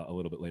up a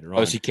little bit later on.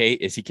 Oh, is he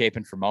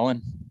caping for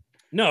Mullen?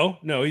 No,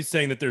 he's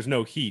saying that there's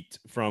no heat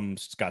from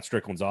Scott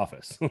Strickland's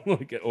office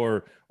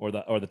or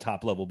the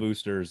top level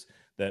boosters,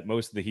 that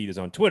most of the heat is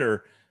on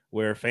Twitter,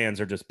 where fans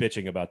are just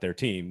bitching about their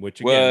team, which,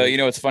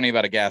 again, what's funny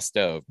about a gas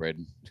stove,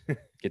 Braden?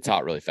 Gets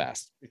hot really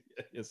fast.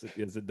 Yes,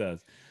 it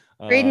does.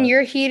 Braden,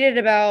 you're heated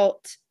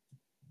about,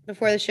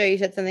 before the show, you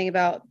said something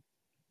about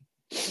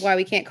why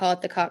we can't call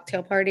it the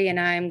cocktail party. And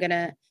I'm going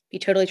to be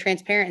totally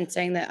transparent in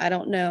saying that I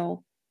don't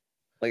know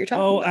what you're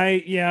talking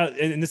about.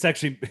 And this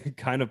actually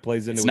kind of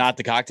plays into. It's not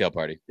the cocktail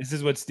party. This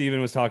is what Stephen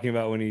was talking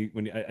about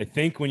when I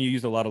think when you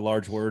use a lot of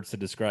large words to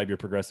describe your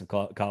progressive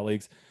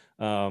colleagues.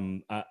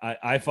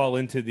 I fall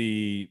into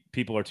the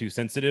people are too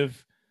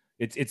sensitive.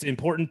 It's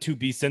important to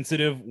be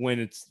sensitive when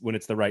it's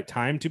the right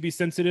time to be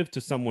sensitive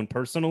to someone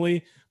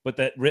personally, but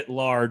that writ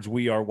large,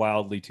 we are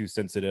wildly too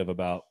sensitive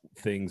about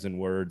things and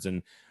words.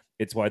 And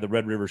it's why the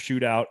Red River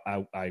Shootout,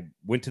 I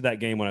went to that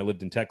game when I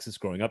lived in Texas,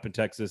 growing up in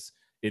Texas.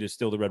 It is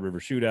still the Red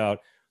River Shootout.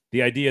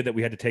 The idea that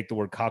we had to take the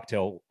word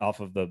cocktail off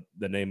of the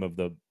name of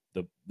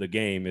the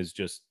game is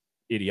just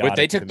idiotic. But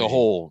they took the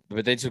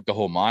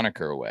whole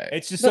moniker away.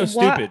 It's just so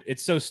stupid.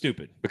 It's so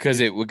stupid because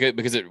it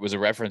was a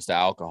reference to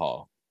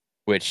alcohol,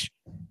 which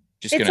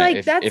Just It's gonna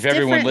like, that's if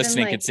everyone different than,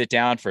 listening like- could sit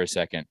down for a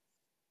second,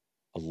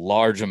 a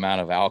large amount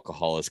of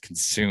alcohol is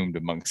consumed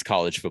amongst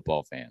college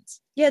football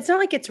fans. Yeah, it's not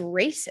like it's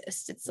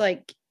racist. It's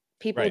like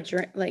people Right.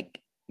 drink, like,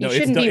 No, you it's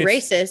shouldn't be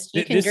it's- racist.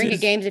 You can this drink is-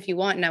 at games if you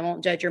want, and I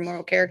won't judge your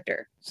moral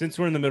character. Since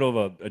we're in the middle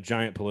of a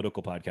giant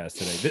political podcast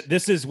today,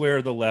 this is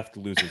where the left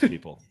loses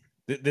people.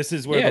 This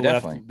is where Yeah, the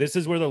definitely. left. This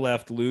is where the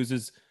left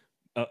loses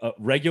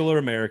regular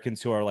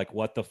Americans who are like,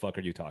 "What the fuck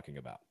are you talking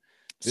about?"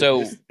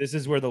 So this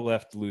is where the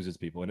left loses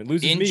people, and it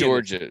loses in me.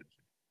 Georgia,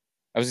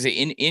 I was gonna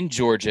say in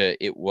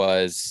Georgia, it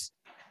was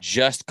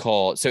just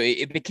called. So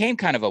it became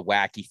kind of a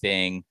wacky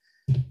thing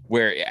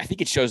where I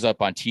think it shows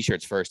up on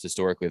T-shirts first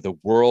historically, the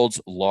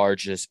world's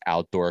largest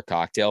outdoor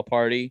cocktail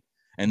party,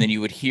 and then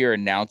you would hear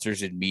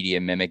announcers and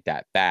media mimic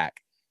that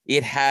back.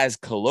 It has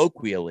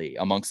colloquially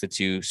amongst the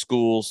two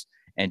schools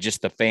and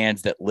just the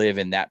fans that live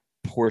in that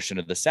portion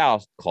of the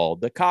South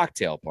called the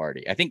cocktail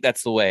party. I think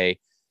that's the way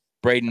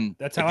Braden,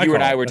 That's how if I you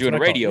and call I it. were That's doing a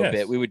what I call it. radio Yes.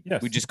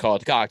 bit, we just call it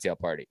the cocktail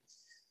party.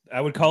 I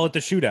would call it the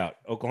shootout,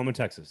 Oklahoma,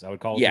 Texas. I would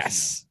call it.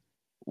 Yes.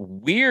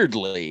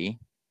 Weirdly,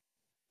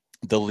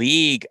 the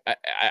league,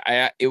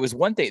 it was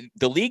one thing.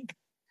 The league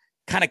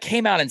kind of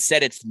came out and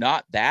said it's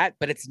not that,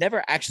 but it's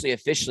never actually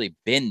officially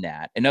been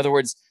that. In other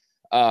words,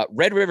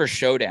 Red River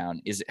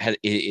Showdown is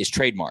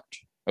trademarked,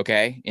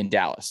 okay, in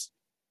Dallas.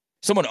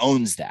 Someone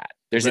owns that.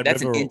 That's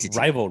an entity.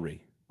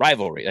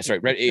 Rivalry. That's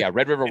right. Red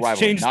River It's Rivalry,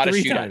 changed not a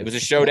 3 shootout. times. It was a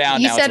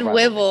showdown. You now it's a said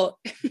rivalry.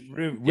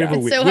 Wibble.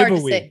 Rivalry. It's so hard to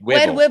say.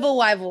 Wed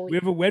Wibble.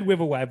 Wibble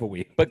Wivel.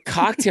 Rivalry. But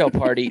cocktail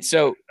party.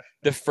 So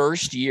the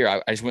first year,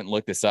 I just went and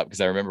looked this up because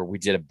I remember we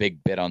did a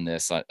big bit on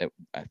this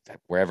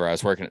wherever I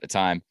was working at the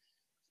time.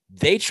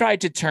 They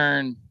tried to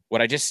turn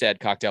what I just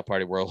said, cocktail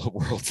party,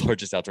 world's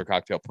largest outdoor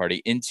cocktail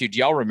party, into, do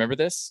y'all remember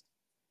this?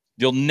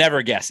 You'll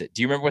never guess it.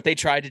 Do you remember what they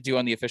tried to do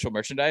on the official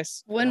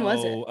merchandise? When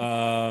was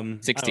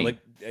it? 16.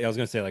 I was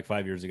going to say like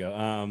 5 years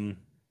ago.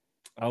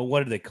 What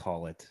did they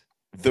call it?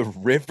 The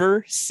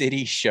River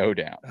City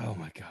Showdown. Oh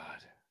my God.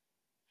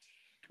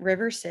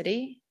 River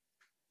City?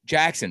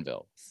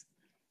 Jacksonville.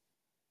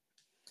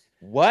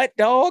 What,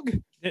 dog?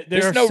 There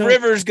There's are no so-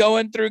 rivers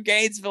going through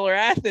Gainesville or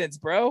Athens,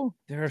 bro.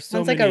 There are so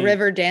Sounds many, like a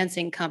river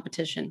dancing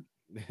competition.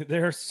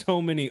 There are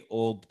so many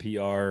old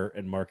PR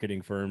and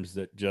marketing firms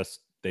that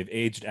they've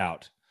aged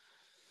out.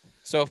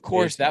 So of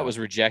course that was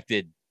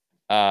rejected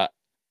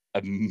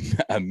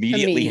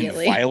immediately and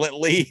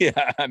violently.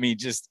 I mean,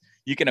 just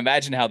you can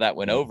imagine how that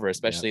went over,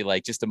 especially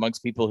like just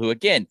amongst people who,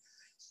 again,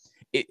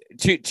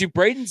 to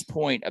Braden's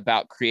point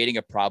about creating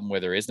a problem where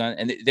there is none,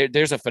 and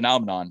there's a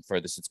phenomenon for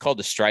this. It's called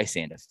the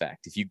Streisand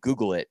effect. If you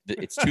Google it,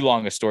 it's too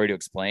long a story to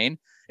explain.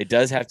 It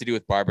does have to do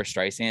with Barbara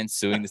Streisand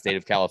suing the state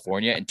of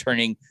California and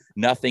turning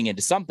nothing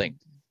into something.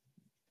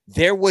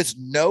 There was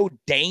no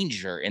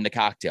danger in the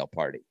cocktail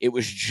party. It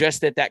was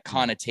just that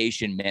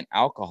connotation meant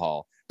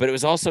alcohol, but it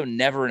was also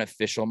never an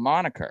official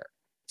moniker.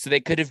 So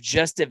they could have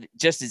just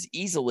as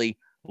easily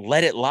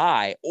let it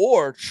lie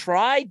or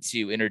tried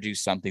to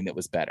introduce something that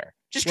was better.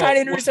 Just try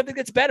to introduce something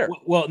that's better.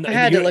 Well, I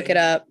had to look it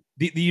up.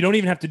 You don't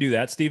even have to do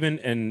that, Stephen.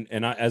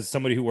 And I, as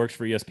somebody who works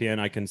for ESPN,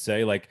 I can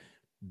say, like,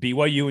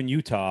 BYU and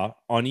Utah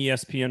on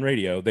ESPN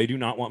radio, they do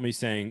not want me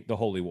saying the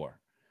Holy War.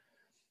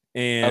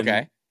 And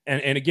okay.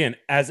 And again,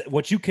 as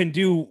what you can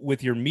do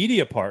with your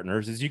media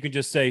partners is you can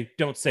just say,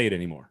 don't say it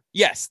anymore.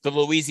 Yes, the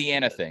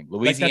Louisiana thing.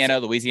 Louisiana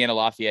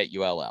Lafayette,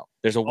 ULL.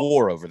 There's a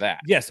war over that.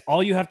 Yes,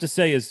 all you have to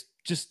say is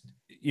just,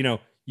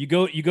 you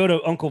go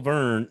to Uncle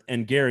Vern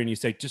and Gary and you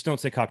say, just don't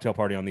say cocktail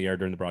party on the air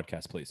during the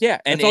broadcast, please. Yeah,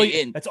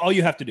 that's all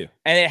you have to do.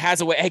 And it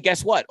has a way. Hey,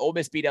 guess what? Ole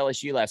Miss beat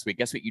LSU last week.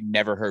 Guess what? You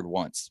never heard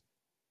once.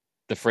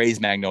 The phrase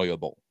Magnolia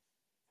Bowl,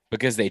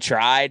 because they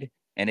tried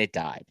and it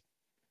died.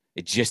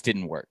 It just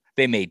didn't work.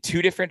 They made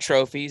 2 different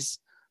trophies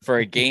for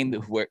a game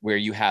where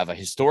you have a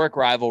historic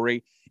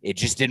rivalry. It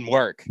just didn't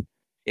work.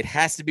 It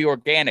has to be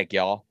organic,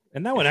 y'all.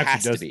 And that one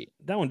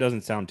that one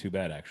doesn't sound too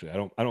bad, actually.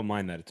 I don't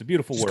mind that. It's a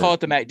beautiful word. Call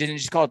it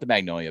just call it the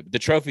Magnolia. The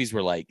trophies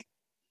were like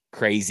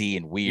crazy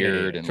and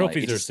weird. And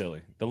trophies are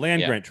silly. The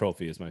land grant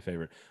trophy is my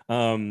favorite.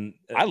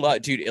 I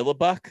love,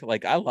 Illibuck.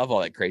 Like, I love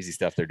all that crazy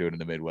stuff they're doing in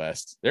the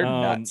Midwest. They're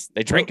nuts.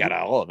 They drink out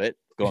of all of it.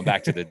 Going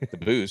back to the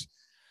booze.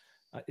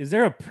 Is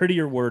there a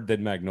prettier word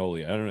than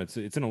Magnolia? I don't know.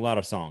 It's in a lot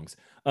of songs.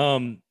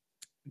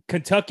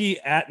 Kentucky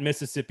at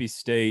Mississippi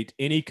State.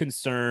 Any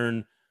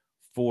concern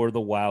for the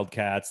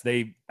Wildcats?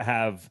 They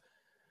have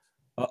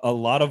a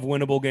lot of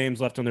winnable games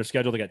left on their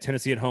schedule. They got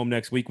Tennessee at home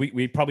next week.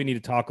 We probably need to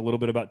talk a little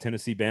bit about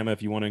Tennessee, Bama,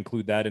 if you want to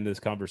include that into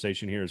this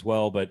conversation here as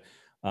well. But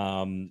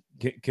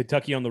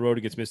Kentucky on the road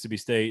against Mississippi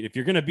State. If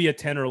you're going to be a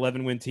 10 or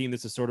 11 win team,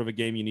 this is sort of a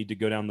game you need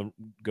to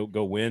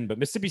go win. But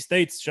Mississippi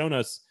State's shown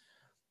us.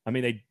 I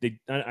mean,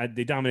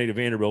 they dominated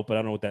Vanderbilt, but I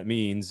don't know what that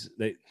means.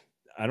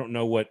 I don't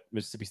know what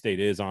Mississippi State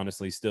is,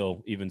 honestly,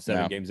 still, even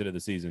 7 games into the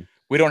season.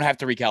 We don't have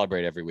to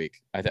recalibrate every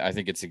week. I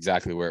think it's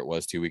exactly where it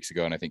was 2 weeks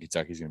ago, and I think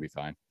Kentucky's going to be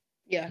fine.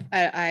 Yeah,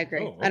 I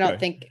agree. Oh, I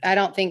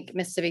don't think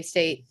Mississippi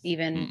State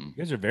even. You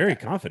guys are very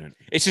confident.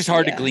 It's just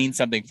hard to glean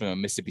something from a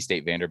Mississippi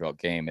State Vanderbilt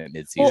game at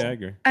midseason. Well, I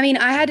agree. I mean,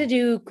 I had to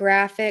do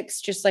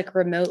graphics, just like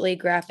remotely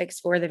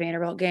graphics for the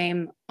Vanderbilt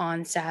game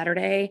on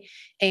Saturday,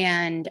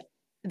 and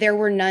there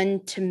were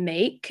none to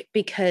make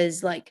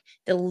because like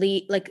the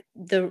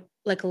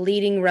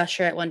leading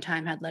rusher at one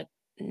time had like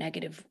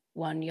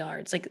 -1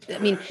 yards. Like, I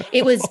mean,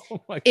 it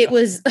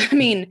was, I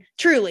mean,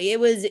 truly,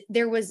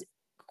 there was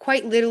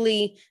quite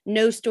literally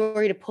no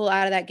story to pull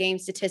out of that game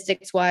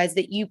statistics wise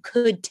that you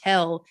could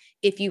tell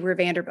if you were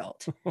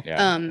Vanderbilt.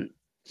 Yeah.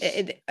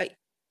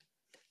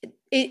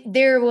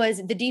 There was,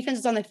 the defense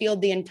was on the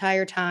field the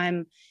entire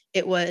time.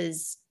 It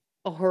was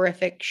a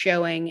horrific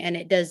showing, and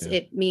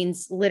it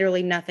means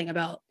literally nothing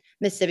about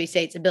Mississippi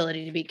State's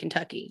ability to beat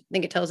Kentucky. I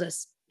think it tells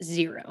us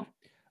zero.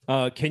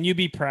 Can you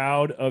be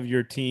proud of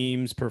your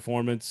team's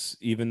performance,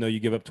 even though you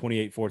give up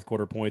 28 fourth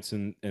quarter points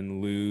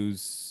and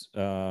lose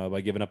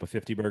by giving up a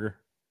 50 burger?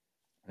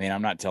 I mean,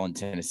 I'm not telling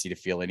Tennessee to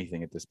feel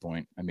anything at this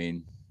point. I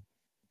mean,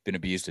 been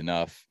abused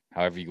enough,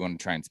 however you want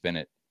to try and spin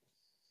it.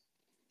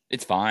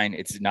 It's fine.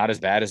 It's not as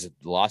bad as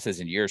losses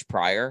in years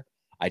prior.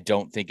 I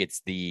don't think it's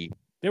they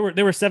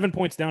were 7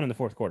 points down in the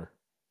fourth quarter.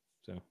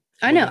 So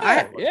I know.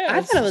 I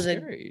thought it was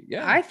scary.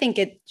 I think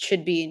it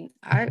should be.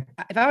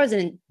 If I was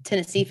a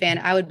Tennessee fan,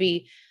 I would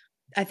be.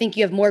 I think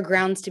you have more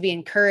grounds to be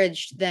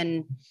encouraged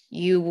than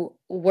you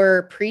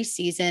were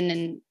preseason,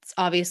 and it's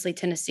obviously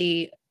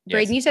Tennessee.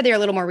 Braden, you said they were a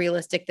little more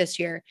realistic this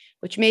year,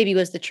 which maybe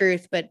was the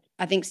truth, but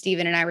I think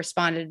Steven and I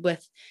responded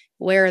with,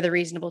 where are the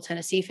reasonable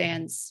Tennessee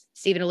fans?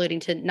 Steven alluding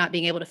to not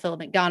being able to fill a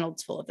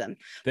McDonald's full of them.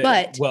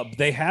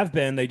 They have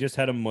been. They just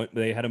had a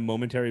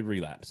momentary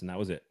relapse, and that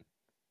was it.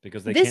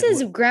 Because this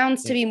is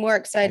grounds to be more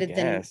excited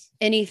than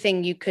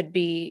anything you could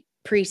be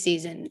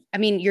preseason. I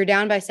mean, you're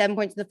down by 7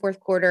 points in the fourth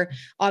quarter.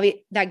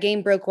 That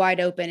game broke wide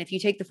open. If you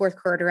take the fourth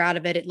quarter out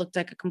of it, it looked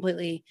like a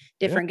completely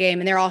different game.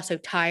 And they're also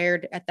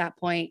tired at that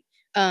point.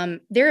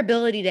 Their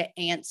ability to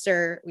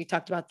answer, we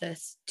talked about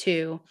this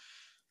too,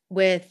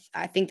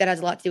 I think that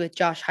has a lot to do with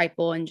Josh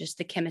Heupel and just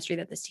the chemistry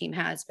that this team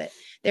has, but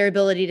their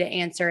ability to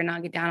answer and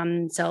not get down on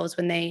themselves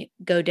when they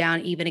go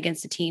down, even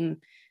against a team,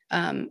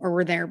 or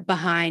when they're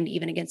behind,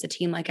 even against a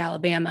team like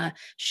Alabama,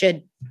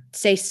 should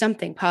say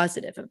something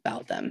positive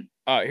about them.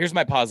 Here's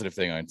my positive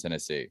thing on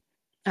Tennessee.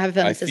 I have a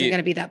feeling this isn't going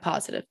to be that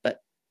positive,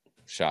 but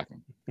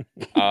shocking.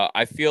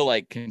 I feel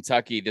like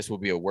Kentucky, this will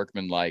be a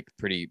workman-like,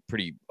 pretty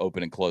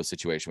open and closed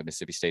situation with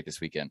Mississippi State this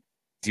weekend.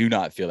 Do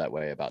not feel that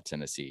way about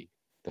Tennessee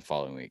the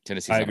following week.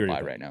 Tennessee's on a bye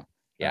right now.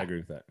 Yeah, I agree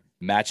with that.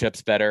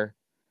 Matchup's better,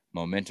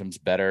 momentum's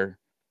better.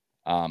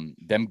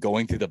 Them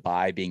going through the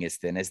bye, being as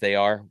thin as they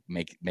are,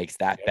 makes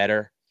that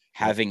better.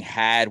 Having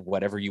had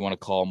whatever you want to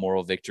call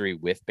moral victory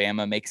with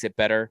Bama makes it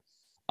better.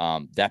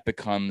 That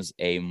becomes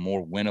a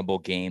more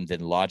winnable game than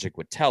logic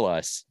would tell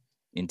us.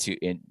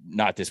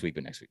 Not this week,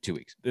 but next week, 2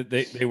 weeks.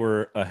 They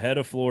were ahead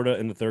of Florida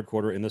in the third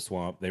quarter in the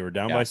Swamp. They were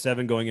down by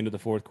 7 going into the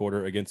fourth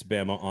quarter against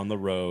Bama on the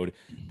road.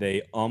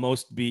 They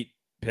almost beat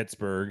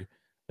Pittsburgh,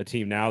 a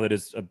team now that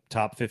is a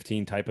top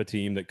 15 type of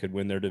team that could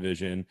win their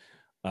division.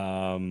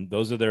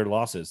 Those are their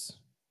losses.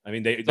 I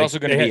mean, it's also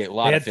going to be a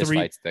lot of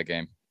fistfights that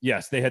game.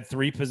 Yes, they had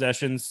 3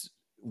 possessions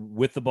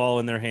with the ball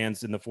in their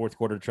hands in the fourth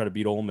quarter to try to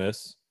beat Ole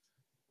Miss.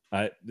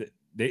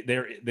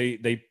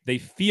 They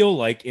feel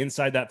like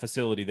inside that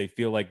facility, they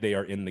feel like they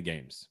are in the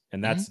games,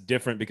 and that's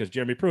different because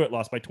Jeremy Pruitt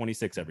lost by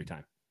 26 every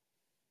time.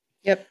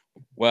 Yep.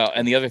 Well,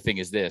 and the other thing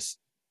is this,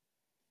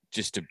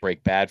 just to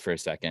break bad for a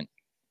second,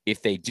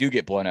 if they do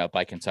get blown out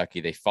by Kentucky,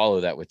 they follow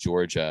that with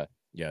Georgia.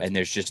 Yes. And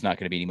there's just not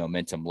going to be any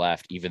momentum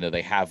left, even though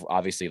they have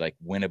obviously like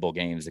winnable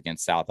games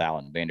against South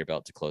Allen and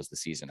Vanderbilt to close the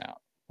season out.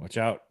 Watch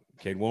out.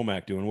 Cade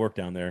Womack doing work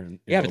down there.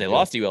 But they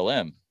lost to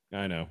ULM.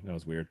 I know. That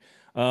was weird.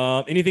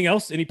 Anything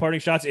else? Any parting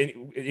shots?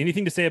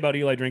 Anything to say about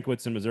Eli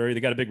Drinkwitz in Missouri? They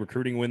got a big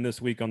recruiting win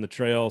this week on the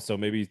trail. So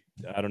maybe,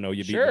 I don't know,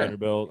 you beat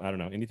Vanderbilt. I don't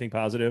know. Anything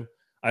positive?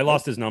 I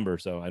lost his number,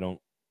 so I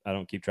don't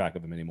keep track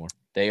of him anymore.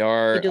 They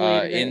are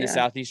in the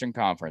Southeastern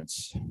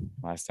Conference.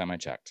 Last time I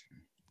checked.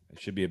 It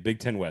should be a Big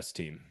Ten West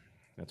team.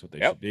 That's what they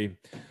should be.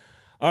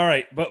 All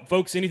right. But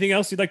folks, anything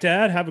else you'd like to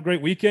add? Have a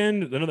great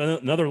weekend.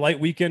 Another light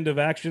weekend of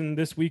action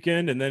this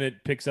weekend, and then it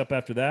picks up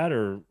after that.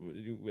 Or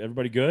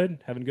everybody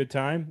good? Having a good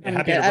time? I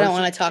don't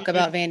want to talk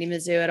about Vandy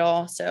Mizzou at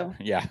all. So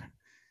yeah,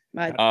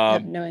 I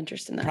have no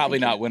interest in that. Probably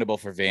not winnable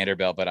for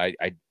Vanderbilt, but I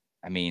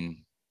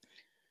mean,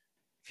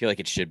 I feel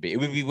like it should be. It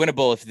would be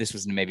winnable if this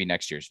was maybe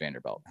next year's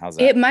Vanderbilt. How's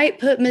that? It might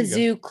put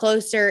Mizzou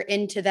closer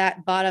into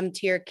that bottom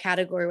tier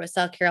category with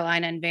South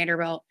Carolina and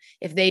Vanderbilt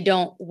if they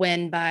don't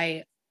win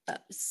by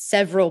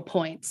several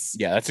points.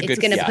 Yeah, that's it's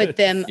going to put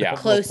them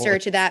closer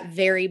to that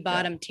very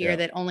bottom tier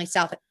that only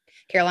South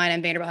Carolina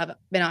and Vanderbilt have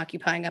been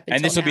occupying up until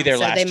and this will be their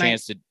last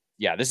chance to.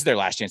 Yeah, this is their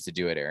last chance to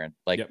do it, Aaron.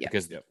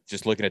 Because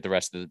just looking at the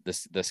rest of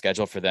the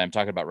schedule for them,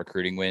 talking about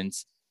recruiting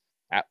wins.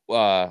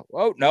 Guys,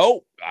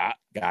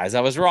 I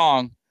was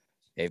wrong.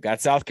 They've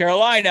got South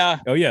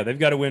Carolina. Oh yeah, they've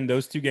got to win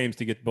those 2 games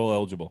to get bowl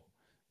eligible.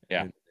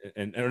 Yeah.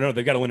 And no,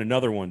 they've got to win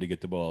another one to get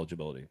to bowl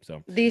eligibility.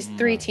 So these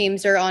three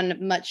teams are on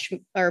much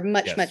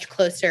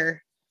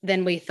closer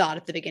than we thought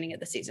at the beginning of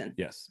the season.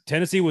 Yes.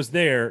 Tennessee was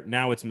there.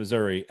 Now it's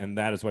Missouri. And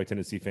that is why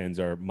Tennessee fans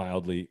are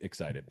mildly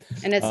excited.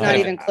 And it's not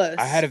even close.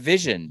 I had a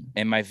vision,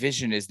 and my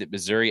vision is that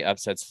Missouri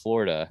upsets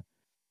Florida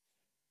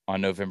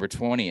on November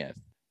 20th.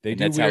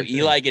 That's how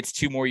Eli gets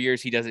 2 more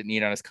years he doesn't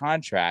need on his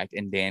contract,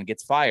 and Dan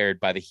gets fired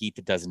by the heat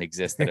that doesn't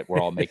exist that we're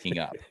all making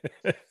up.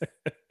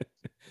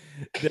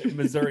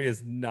 Missouri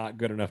is not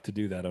good enough to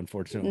do that,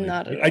 unfortunately.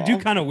 Not at all. I do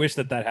kind of wish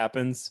that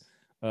happens,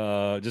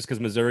 just because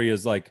Missouri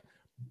is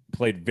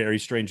played very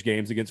strange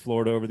games against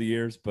Florida over the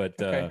years.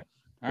 But All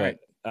right,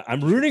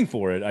 I'm rooting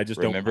for it. I just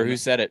don't remember who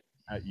said it.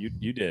 You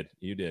did.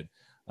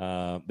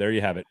 There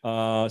you have it.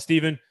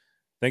 Steven,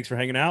 thanks for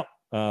hanging out.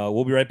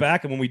 We'll be right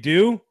back, and when we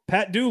do,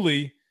 Pat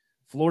Dooley,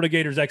 Florida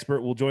Gators expert,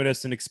 will join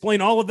us and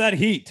explain all of that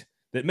heat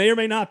that may or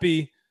may not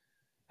be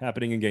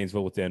happening in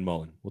Gainesville with Dan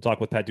Mullen. We'll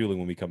talk with Pat Dooley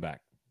when we come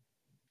back.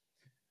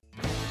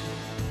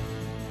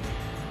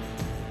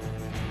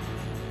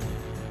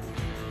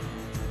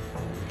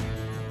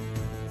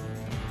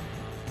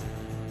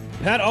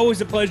 Pat, always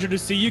a pleasure to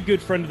see you.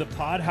 Good friend of the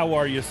pod. How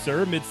are you,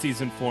 sir?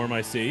 Mid-season form,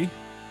 I see.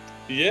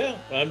 Yeah,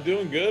 I'm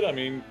doing good. I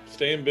mean,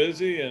 staying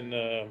busy and,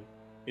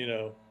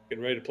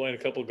 getting ready to play in a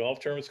couple of golf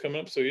tournaments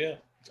coming up. So, yeah,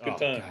 it's a good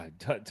time.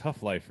 God,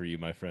 tough life for you,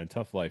 my friend.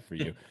 Tough life for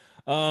you.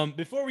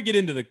 Before we get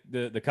into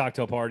the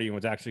cocktail party and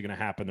what's actually going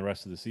to happen the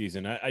rest of the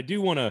season, I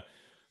do want to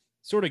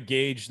sort of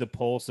gauge the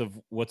pulse of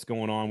what's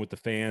going on with the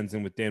fans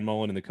and with Dan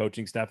Mullen and the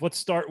coaching staff. Let's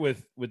start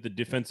with the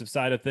defensive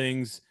side of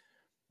things.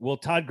 Will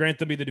Todd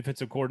Grantham be the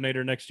defensive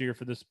coordinator next year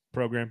for this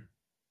program?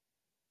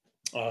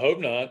 I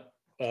hope not.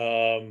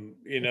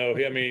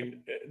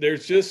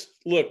 There's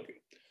look,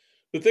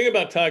 the thing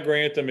about Todd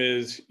Grantham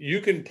is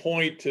you can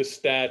point to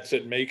stats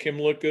that make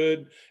him look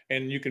good,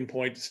 and you can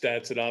point to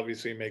stats that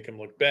obviously make him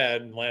look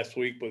bad. And last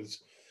week was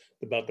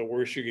about the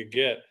worst you could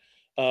get.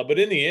 But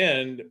in the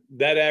end,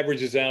 that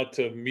averages out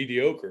to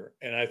mediocre.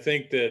 And I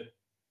think that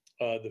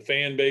the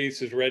fan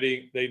base is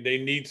ready. They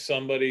need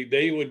somebody.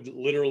 They would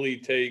literally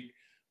take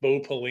Bo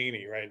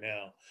Pelini right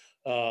now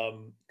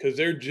because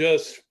they're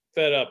just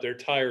fed up. They're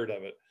tired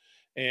of it.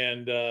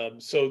 And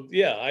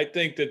I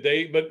think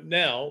that but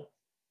now,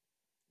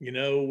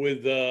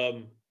 with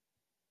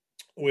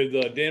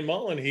Dan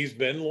Mullen, he's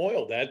been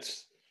loyal.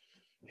 That's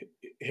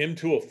him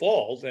to a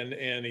fault.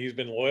 And he's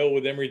been loyal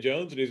with Emory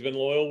Jones, and he's been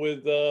loyal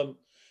with,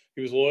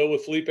 he was loyal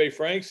with Felipe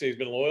Franks. He's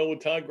been loyal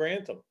with Todd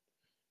Grantham.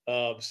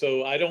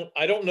 So I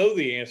don't know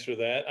the answer to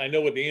that. I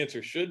know what the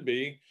answer should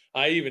be.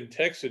 I even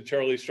texted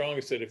Charlie Strong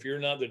and said, if you're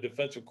not the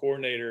defensive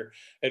coordinator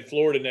at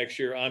Florida next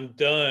year, I'm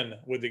done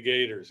with the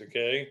Gators.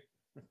 Okay.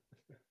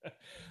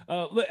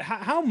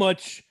 How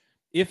much,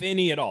 if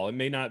any at all, it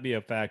may not be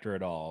a factor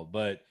at all,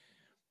 but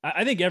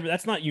I think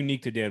that's not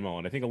unique to Dan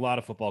Mullen. I think a lot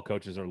of football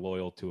coaches are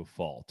loyal to a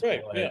fault.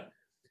 Right. Yeah.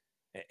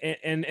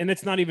 And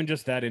it's not even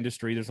just that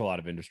industry. There's a lot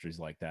of industries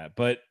like that.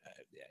 But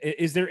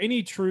is there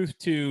any truth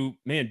to,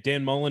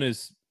 Dan Mullen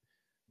is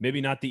maybe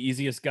not the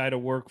easiest guy to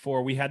work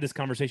for? We had this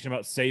conversation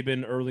about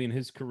Saban early in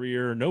his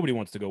career. Nobody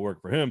wants to go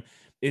work for him.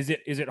 Is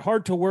it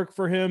hard to work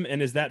for him?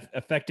 And is that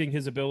affecting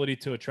his ability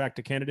to attract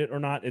a candidate or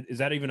not? Is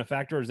that even a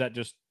factor, or is that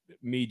just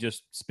me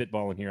just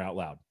spitballing here out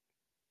loud?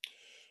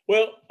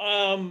 Well,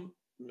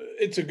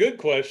 it's a good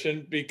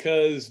question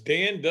because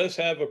Dan does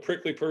have a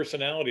prickly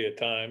personality at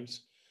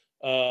times.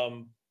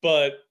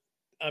 But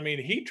I mean,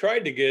 he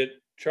tried to get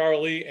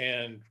Charlie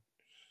and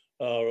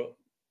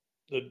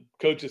the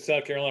coach at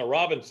South Carolina,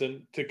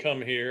 Robinson, to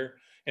come here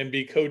and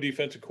be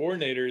co-defensive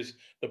coordinators.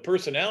 The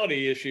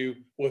personality issue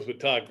was with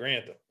Todd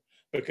Grantham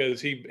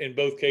because he, in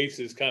both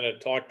cases, kind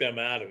of talked them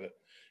out of it.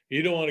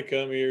 You don't want to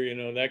come here,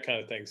 that kind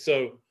of thing.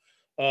 So,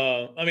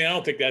 I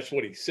don't think that's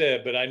what he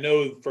said, but I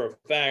know for a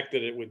fact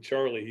that with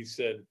Charlie, he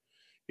said,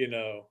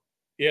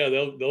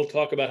 they'll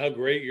talk about how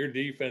great your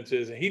defense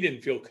is, and he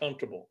didn't feel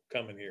comfortable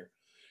coming here.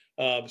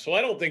 So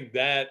I don't think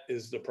that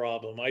is the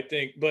problem. I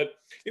think, but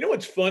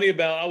what's funny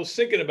I was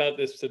thinking about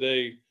this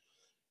today,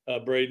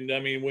 Braden.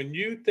 I mean, when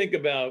you think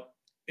about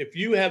if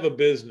you have a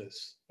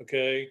business,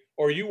 okay,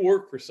 or you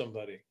work for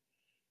somebody,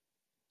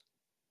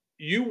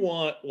 you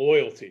want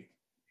loyalty.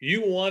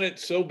 You want it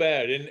so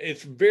bad, and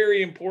it's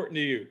very important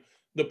to you.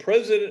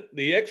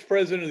 The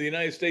ex-president of the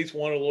United States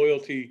wanted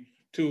loyalty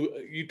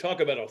to, you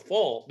talk about a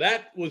fault.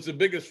 That was the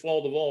biggest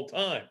fault of all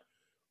time.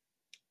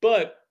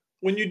 But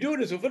when you do it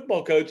as a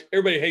football coach,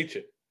 everybody hates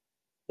you.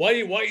 Why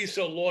are you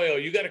so loyal?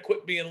 You got to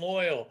quit being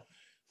loyal.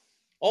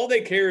 All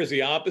they care is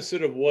the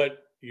opposite of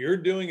what you're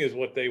doing is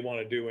what they want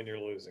to do when you're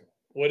losing.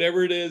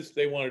 Whatever it is,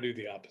 they want to do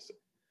the opposite.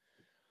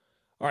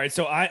 All right.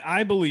 So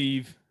I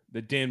believe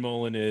that Dan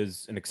Mullen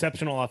is an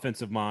exceptional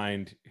offensive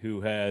mind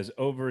who has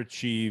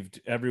overachieved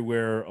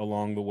everywhere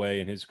along the way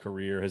in his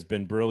career, has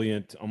been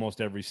brilliant almost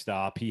every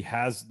stop. He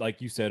has,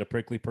 like you said, a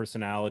prickly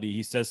personality.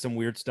 He says some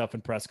weird stuff in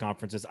press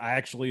conferences. I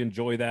actually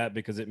enjoy that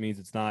because it means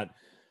it's not,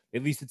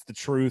 at least it's the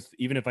truth.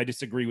 Even if I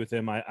disagree with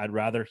him, I'd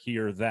rather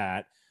hear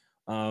that.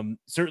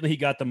 Certainly he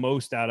got the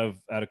most out of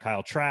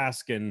Kyle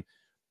Trask and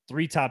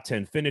 3 top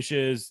 10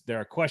 finishes.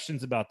 There are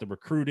questions about the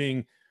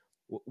recruiting.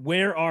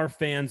 Where are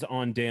fans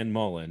on Dan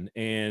Mullen?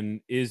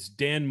 And is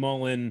Dan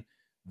Mullen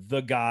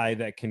the guy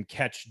that can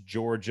catch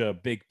Georgia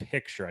big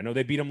picture? I know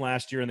they beat them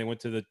last year and they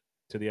went to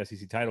the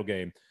SEC title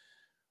game.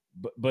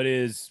 But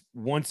is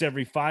once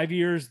every 5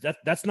 years,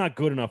 that's not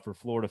good enough for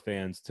Florida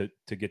fans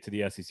to get to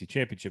the SEC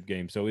championship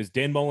game. So is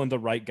Dan Mullen the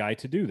right guy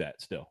to do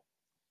that still?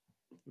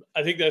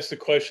 I think that's the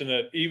question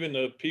that even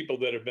the people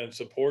that have been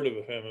supportive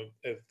of him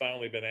have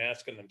finally been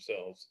asking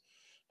themselves.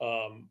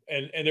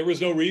 And there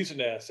was no reason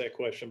to ask that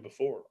question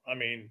before. I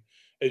mean,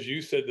 as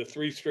you said, the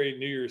 3 straight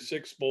New Year's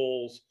Six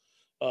bowls,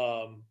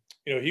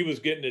 he was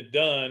getting it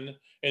done.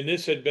 And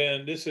this has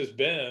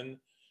been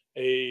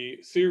a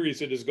series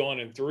that has gone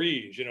in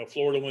 3s.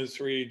 Florida wins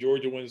 3,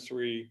 Georgia wins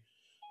 3.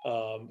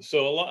 I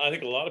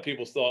think a lot of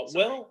people thought,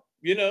 well,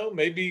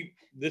 maybe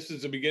this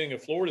is the beginning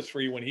of Florida's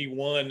 3 when he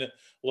won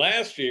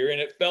last year. And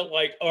it felt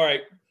like, all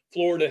right,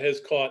 Florida has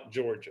caught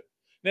Georgia.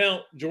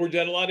 Now, Georgia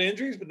had a lot of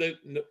injuries, but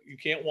you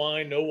can't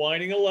whine. No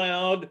whining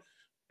allowed,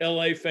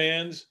 LA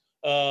fans.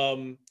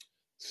 I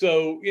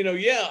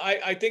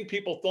think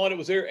people thought it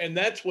was there. And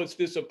that's what's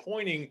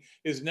disappointing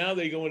is now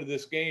they go into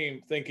this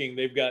game thinking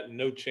they've got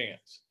no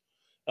chance.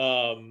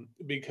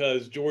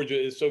 Because Georgia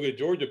is so good.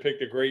 Georgia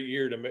picked a great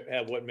year to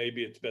have what may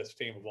be its best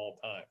team of all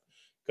time,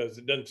 because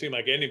it doesn't seem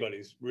like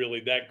anybody's really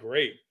that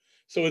great.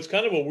 So it's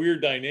kind of a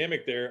weird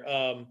dynamic there.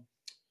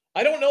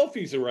 I don't know if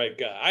he's the right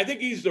guy. I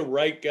think he's the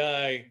right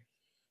guy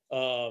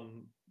to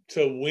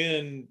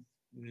win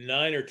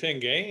 9 or 10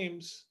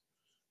 games.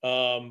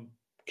 Can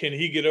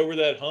he get over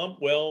that hump?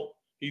 Well,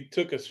 he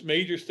took a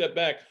major step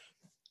back.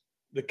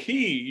 The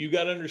key, you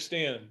got to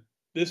understand,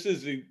 this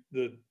is the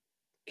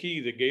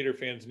key that Gator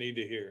fans need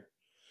to hear.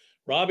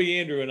 Robbie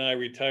Andrew and I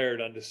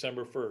retired on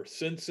December 1st.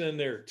 Since then,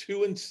 they're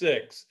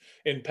 2-6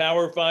 in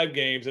Power 5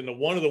 games, and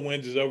one of the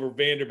wins is over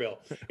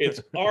Vanderbilt.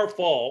 It's our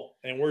fault,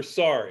 and we're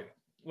sorry.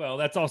 Well,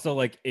 that's also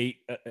like 8.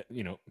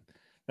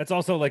 That's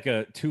also like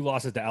 2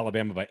 losses to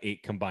Alabama by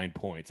 8 combined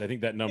points. I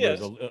think that number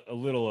is a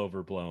little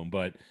overblown,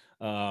 but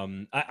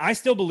I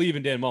still believe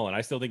in Dan Mullen.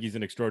 I still think he's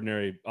an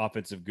extraordinary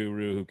offensive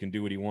guru who can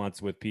do what he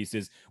wants with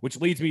pieces,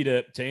 which leads me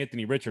to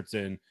Anthony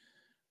Richardson.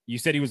 You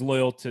said he was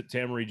loyal to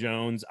Emory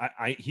Jones.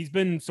 He's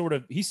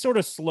sort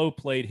of slow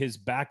played his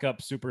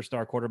backup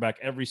superstar quarterback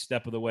every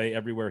step of the way,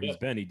 everywhere he's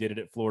been. He did it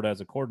at Florida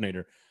as a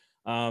coordinator.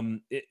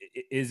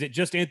 Is it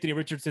just Anthony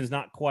Richardson's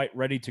not quite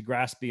ready to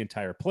grasp the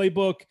entire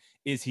playbook?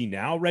 Is he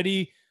now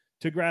ready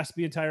to grasp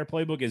the entire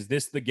playbook? Is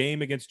this the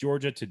game against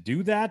Georgia to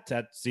do that?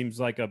 That seems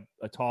like a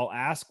tall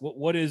ask.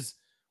 What is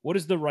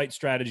the right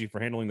strategy for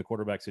handling the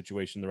quarterback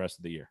situation the rest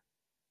of the year?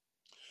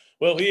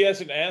 Well, he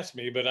hasn't asked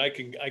me, but I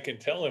can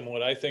tell him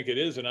what I think it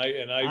is,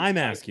 I'm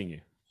asking you.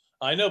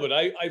 I know, but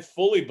I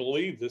fully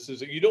believe this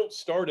is you don't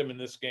start him in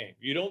this game.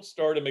 You don't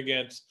start him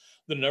against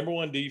the number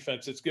 1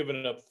 defense that's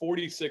given up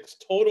 46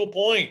 total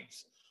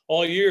points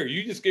all year.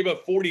 You just gave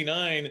up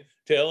 49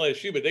 to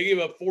LSU, but they gave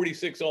up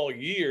 46 all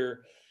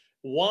year.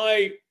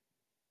 Why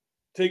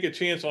take a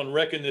chance on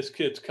wrecking this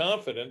kid's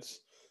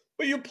confidence?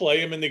 But you play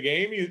him in the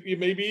game. You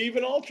maybe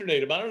even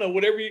alternate him. I don't know,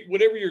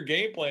 whatever your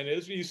game plan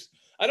is.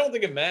 I don't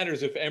think it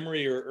matters if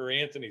Emory or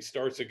Anthony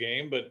starts a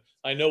game, but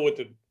I know what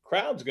the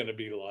crowd's going to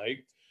be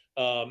like.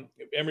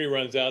 If Emory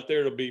runs out there,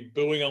 it'll be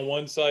booing on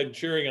one side and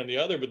cheering on the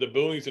other, but the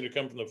booing's going to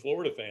come from the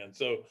Florida fans.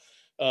 So,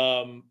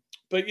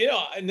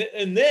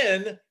 and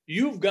then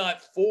you've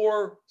got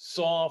 4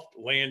 soft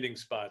landing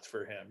spots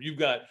for him. You've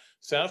got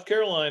South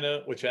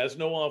Carolina, which has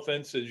no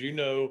offense, as you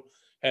know,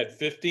 had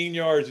 15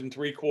 yards in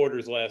 3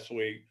 quarters last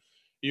week.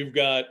 You've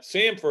got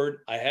Samford.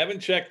 I haven't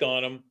checked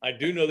on them. I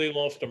do know they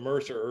lost to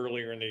Mercer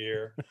earlier in the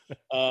year.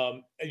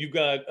 You've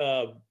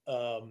got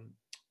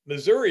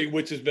Missouri,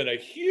 which has been a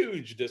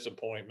huge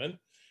disappointment.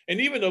 And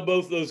even though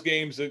both those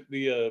games,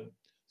 the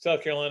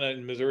South Carolina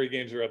and Missouri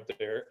games are up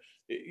there,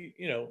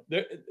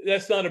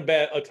 that's not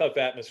a tough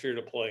atmosphere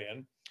to play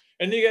in.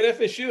 And you got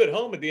FSU at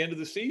home at the end of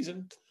the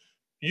season.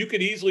 You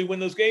could easily win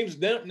those games.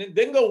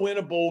 Then go win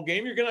a bowl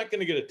game. You're not going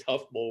to get a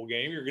tough bowl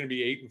game. You're going to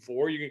be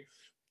 8-4. You can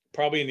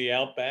probably in the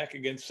Outback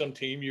against some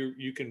team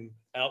you can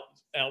out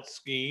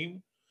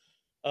scheme.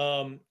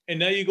 And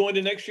now you go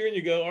into next year and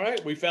you go, all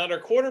right, we found our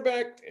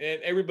quarterback, and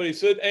everybody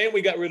said, and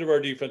we got rid of our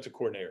defensive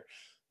coordinator.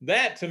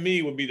 That to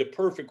me would be the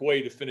perfect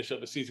way to finish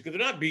up the season, because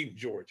they're not beating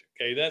Georgia.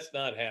 Okay, that's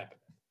not happening.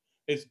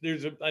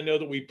 I know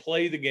that we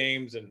play the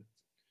games, and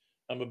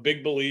I'm a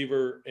big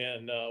believer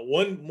in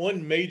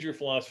one major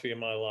philosophy in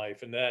my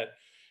life, and that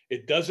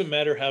it doesn't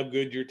matter how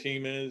good your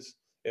team is.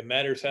 It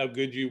matters how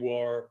good you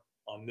are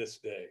on this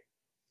day.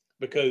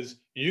 Because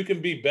you can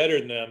be better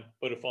than them,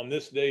 but if on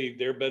this day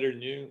they're better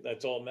than you,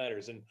 that's all that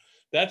matters. And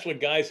that's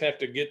what guys have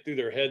to get through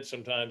their heads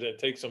sometimes. It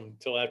takes them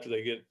until after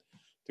they get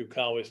through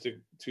college to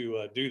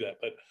do that.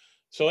 But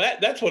so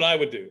that's what I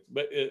would do,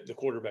 but the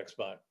quarterback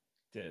spot.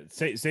 Yeah,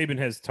 Saban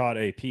has taught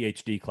a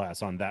PhD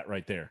class on that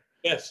right there.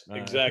 Yes,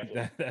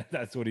 exactly.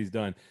 That's what he's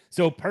done.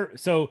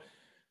 So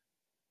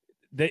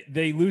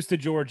they lose to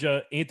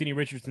Georgia. Anthony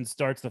Richardson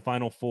starts the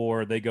Final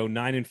Four. They go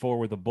 9-4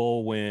 with a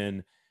bowl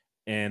win.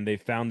 and they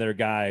found their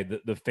guy.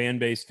 The fan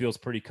base feels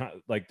pretty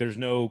like there's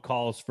no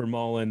calls for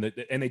Mullen,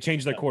 and they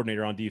changed their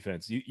coordinator on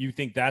defense. You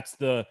think that's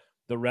the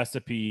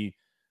recipe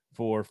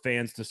for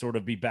fans to sort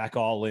of be back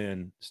all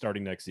in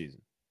starting next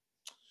season?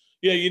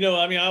 Yeah,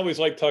 I mean, I always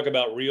like to talk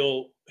about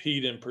real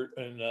heat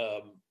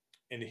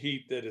and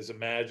heat that is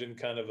imagined,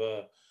 kind of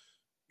the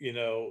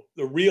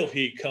real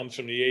heat comes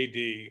from the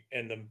AD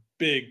and the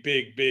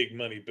big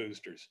money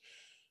boosters.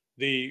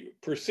 The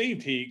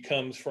perceived heat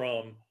comes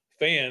from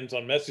fans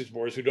on message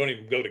boards who don't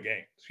even go to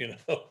games,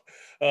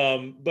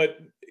 but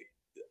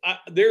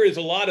there is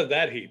a lot of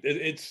that heat.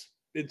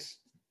 It's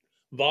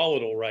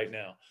volatile right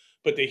now,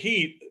 but the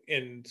heat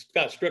in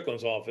Scott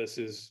Strickland's office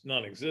is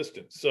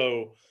non-existent.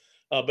 So,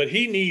 but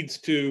he needs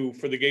to,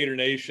 for the Gator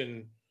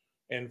Nation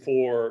and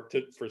for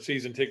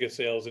season ticket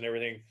sales and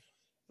everything,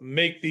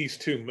 make these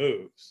two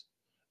moves.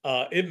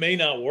 It may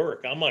not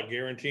work. I'm not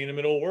guaranteeing them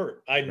it'll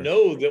work. I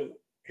know that.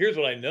 Here's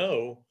what I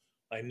know.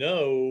 I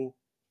know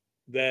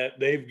that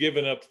they've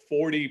given up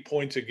 40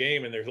 points a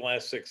game in their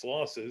last 6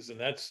 losses, and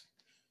that's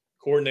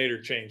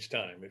coordinator change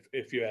time,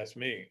 if you ask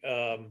me.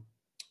 And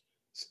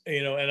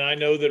I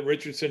know that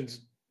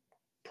Richardson's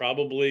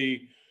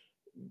probably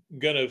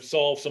going to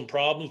solve some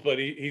problems, but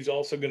he's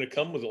also going to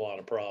come with a lot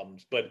of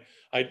problems. But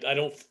I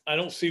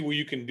don't see where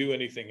you can do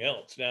anything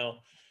else. Now,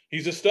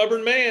 he's a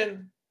stubborn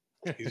man.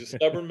 He's a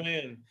stubborn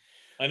man.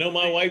 I know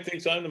my wife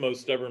thinks I'm the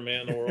most stubborn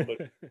man in the world,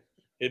 but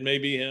it may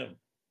be him.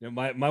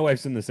 My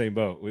wife's in the same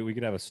boat. We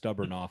could have a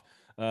stubborn off.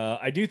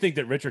 I do think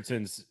that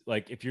Richardson's,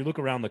 like, if you look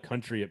around the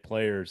country at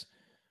players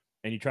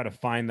and you try to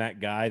find that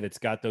guy that's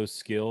got those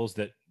skills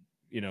that,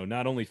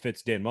 not only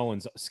fits Dan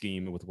Mullen's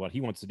scheme with what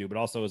he wants to do, but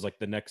also is like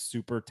the next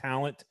super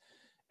talent.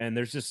 And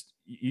there's just,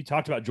 you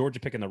talked about Georgia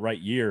picking the right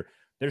year.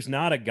 There's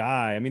not a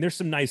guy. I mean, there's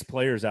some nice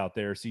players out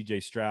there,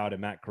 CJ Stroud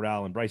and Matt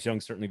Corral, and Bryce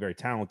Young's certainly very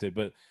talented,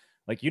 but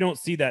like, you don't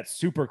see that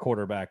super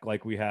quarterback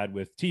like we had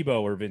with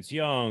Tebow or Vince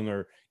Young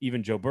or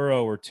even Joe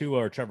Burrow or Tua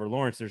or Trevor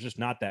Lawrence. There's just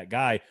not that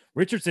guy.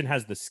 Richardson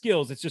has the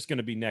skills. It's just going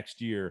to be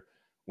next year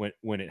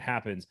when it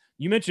happens.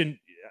 You mentioned,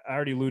 I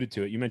already alluded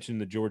to it, you mentioned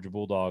the Georgia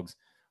Bulldogs.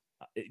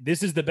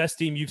 This is the best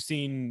team you've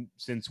seen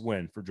since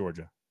when for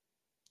Georgia?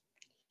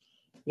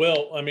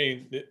 Well, I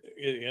mean,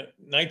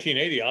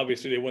 1980,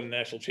 obviously they won the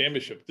national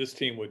championship. This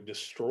team would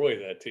destroy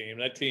that team.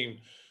 That team,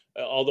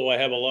 although I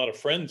have a lot of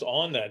friends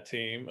on that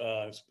team,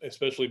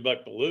 especially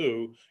Buck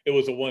Bellew, it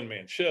was a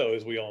one-man show,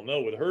 as we all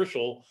know, with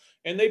Herschel.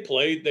 And they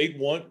played,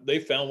 they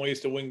found ways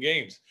to win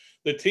games.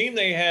 The team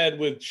they had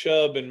with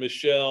Chubb and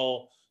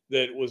Michelle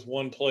that was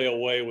one play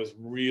away was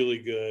really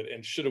good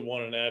and should have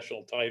won a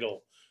national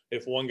title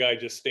if one guy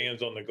just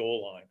stands on the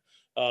goal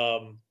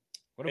line.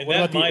 What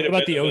about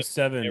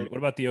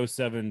the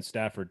 07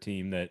 Stafford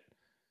team that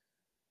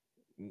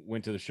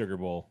went to the Sugar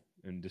Bowl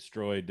and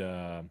destroyed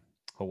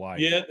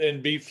Hawaii? Yeah,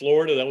 and beat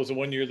Florida. That was the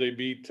one year they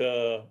beat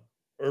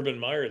Urban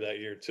Meyer that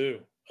year too.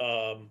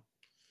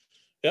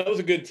 That was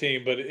a good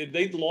team, but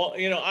they lost.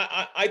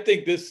 I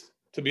think this,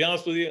 to be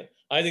honest with you,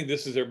 I think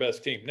this is their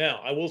best team.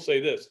 Now, I will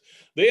say this.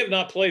 They have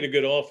not played a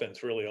good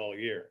offense really all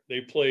year. They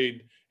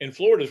played – and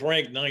Florida's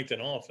ranked 9th in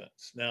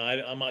offense. Now,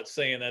 I'm not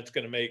saying that's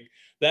going to make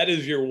 – that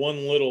is your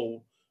one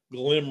little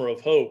glimmer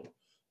of hope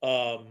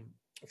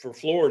for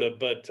Florida.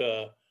 But,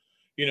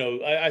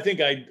 I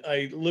think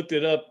I looked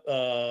it up.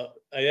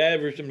 I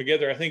averaged them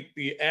together. I think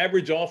the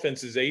average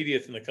offense is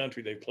 80th in the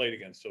country they've played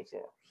against so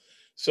far.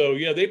 So,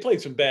 they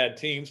played some bad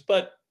teams,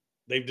 but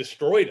they've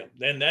destroyed them.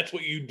 Then that's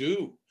what you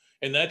do.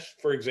 And that's,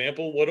 for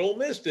example, what Ole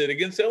Miss did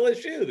against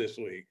LSU this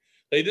week.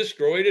 They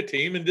destroyed a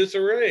team in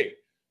disarray.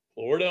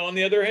 Florida, on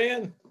the other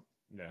hand.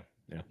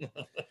 Yeah.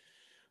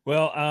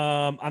 Well,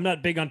 I'm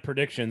not big on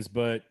predictions,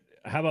 but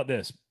how about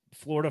this?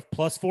 Florida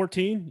plus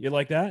 14. You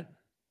like that?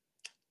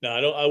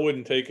 No, I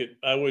wouldn't take it.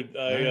 I would.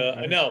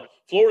 I know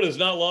Florida's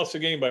not lost a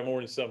game by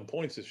more than 7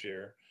 points this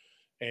year.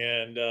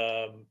 And,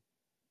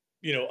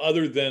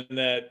 other than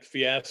that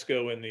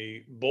fiasco in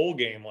the bowl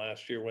game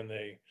last year when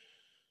they,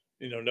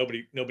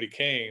 nobody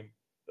came.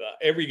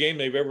 Every game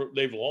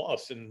they've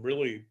lost, and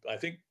really, I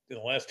think in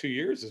the last 2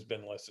 years has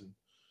been less than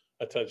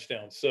a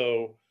touchdown.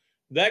 So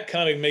that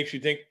kind of makes you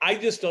think. I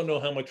just don't know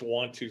how much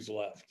want to's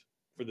left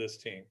for this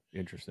team.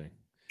 Interesting.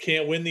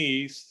 Can't win the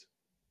East.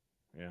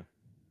 Yeah.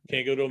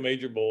 Can't go to a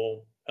major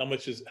bowl. How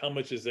much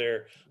is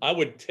there? I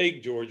would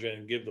take Georgia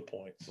and give the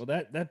points. Well,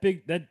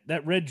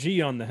 that red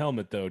G on the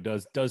helmet though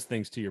does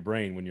things to your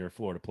brain when you're a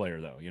Florida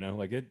player though.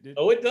 Like it.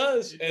 It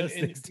does.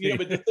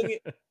 But the thing,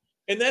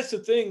 and that's the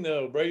thing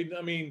though, Braden.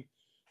 I mean,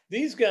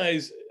 these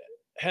guys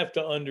have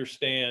to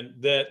understand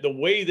that the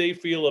way they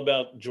feel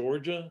about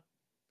Georgia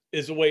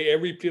is the way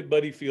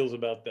everybody feels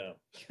about them.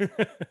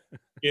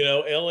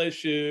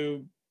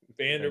 LSU,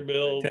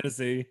 Vanderbilt,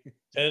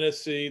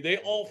 Tennessee, they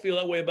all feel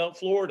that way about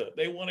Florida.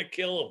 They want to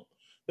kill them.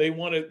 They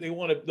want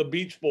the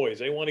Beach Boys.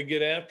 They want to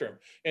get after them.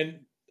 And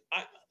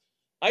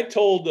I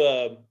told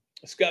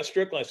Scott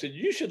Strickland, I said,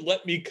 you should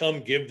let me come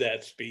give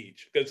that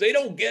speech because they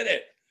don't get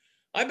it.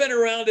 I've been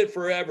around it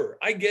forever.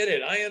 I get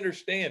it. I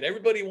understand.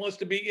 Everybody wants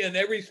to be in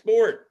every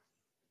sport,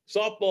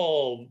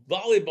 softball,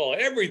 volleyball,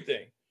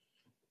 everything.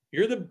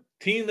 You're the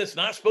team that's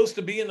not supposed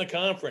to be in the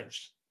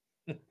conference.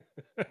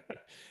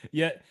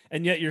 Yet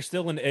you're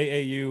still an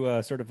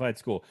AAU certified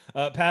school.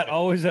 Pat,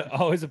 always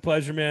a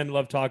pleasure, man.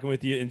 Love talking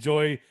with you.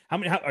 Enjoy. How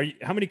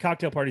many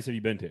cocktail parties have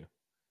you been to?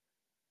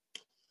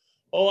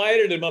 Oh, I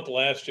added him up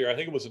last year. I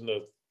think it was in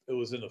the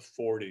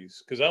 40s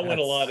because I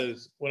went a lot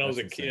when I was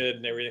a kid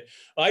and everything.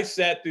 I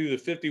sat through the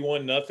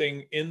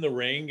 51-0 in the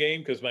rain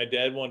game because my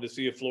dad wanted to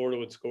see if Florida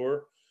would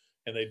score,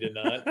 and they did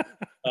not.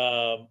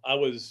 That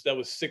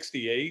was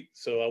 68,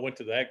 so I went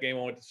to that game.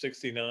 I went to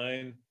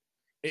 69.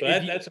 So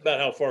that's about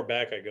how far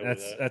back I go with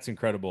that. That's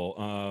incredible.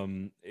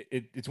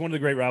 It's one of the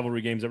great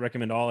rivalry games. I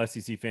recommend all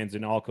SEC fans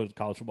and all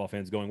college football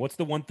fans going. What's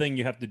the one thing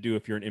you have to do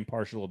if you're an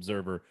impartial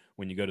observer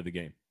when you go to the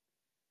game?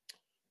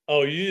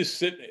 Oh, you just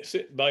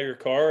sit by your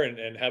car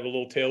and have a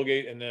little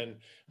tailgate, and then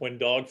when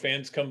dog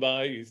fans come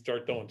by, you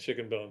start throwing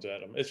chicken bones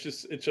at them.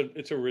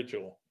 It's a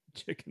ritual.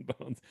 Chicken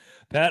bones.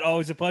 Pat,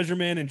 always a pleasure,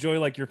 man. Enjoy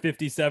like your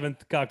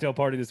 57th cocktail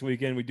party this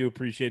weekend. We do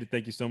appreciate it.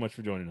 Thank you so much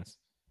for joining us.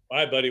 All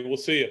right, buddy. We'll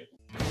see you.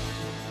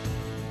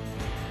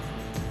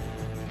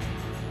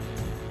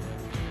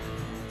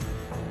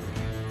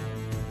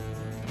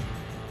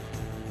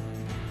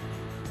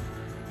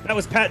 That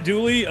was Pat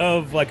Dooley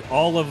of like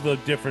all of the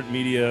different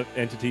media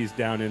entities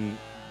down in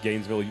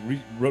Gainesville.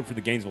 He wrote for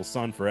the Gainesville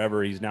Sun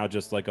forever. He's now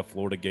just like a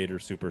Florida Gator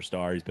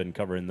superstar. He's been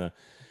covering the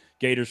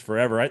Gators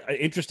forever.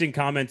 Interesting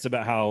comments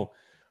about how,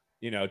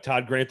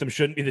 Todd Grantham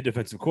shouldn't be the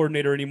defensive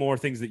coordinator anymore.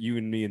 Things that you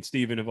and me and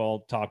Steven have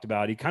all talked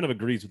about. He kind of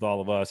agrees with all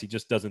of us. He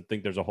just doesn't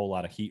think there's a whole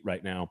lot of heat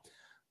right now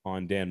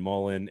on Dan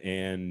Mullen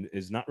and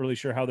is not really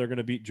sure how they're going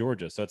to beat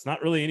Georgia. So it's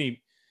not really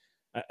any,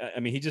 I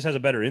mean, he just has a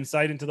better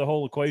insight into the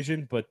whole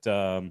equation,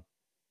 but,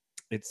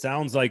 it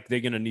sounds like they're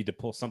going to need to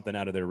pull something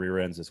out of their rear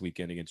ends this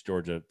weekend against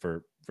Georgia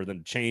for them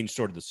to change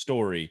sort of the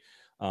story.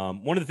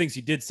 One of the things he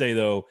did say,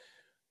 though,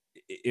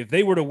 if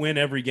they were to win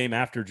every game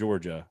after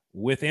Georgia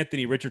with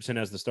Anthony Richardson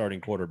as the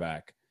starting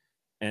quarterback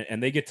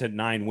and they get to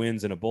 9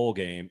 wins in a bowl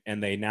game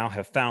and they now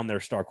have found their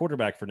star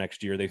quarterback for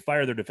next year, they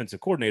fire their defensive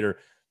coordinator.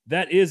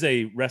 That is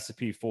a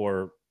recipe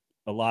for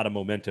a lot of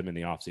momentum in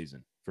the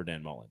offseason for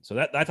Dan Mullen.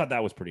 So I thought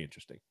that was pretty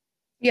interesting.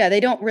 Yeah, they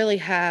don't really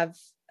have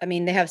 – I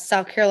mean, they have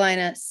South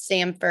Carolina,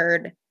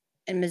 Samford,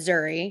 and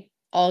Missouri,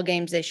 all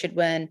games they should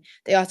win.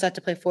 They also have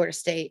to play Florida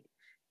State,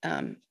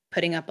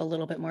 putting up a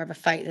little bit more of a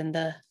fight than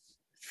the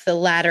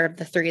latter of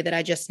the 3 that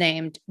I just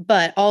named.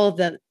 But all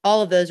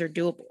of those are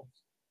doable.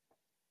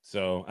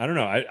 So I don't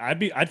know.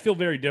 I'd feel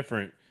very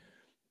different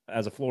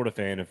as a Florida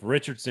fan if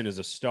Richardson is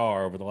a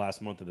star over the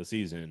last month of the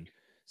season.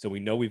 So we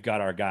know we've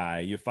got our guy.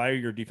 You fire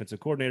your defensive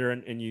coordinator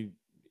and you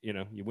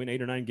win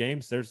 8 or 9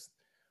 games.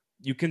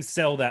 You can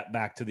sell that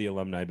back to the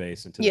alumni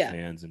base and to the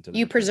fans and to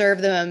you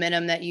preserve the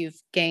momentum that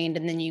you've gained,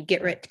 and then you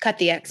cut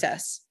the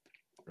excess.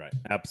 Right,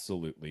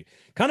 absolutely.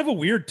 Kind of a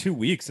weird 2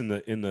 weeks in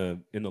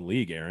the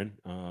league, Aaron.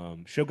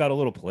 Show got a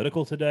little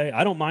political today.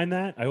 I don't mind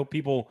that. I hope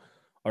people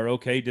are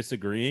okay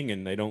disagreeing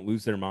and they don't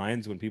lose their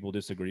minds when people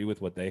disagree with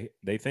what they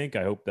think.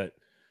 I hope that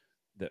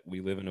we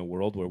live in a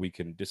world where we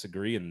can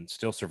disagree and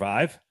still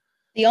survive.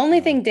 The only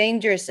thing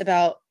dangerous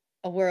about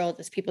a world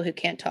is people who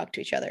can't talk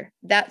to each other.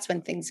 That's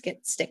when things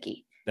get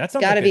sticky. That's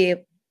got to be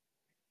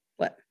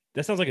what?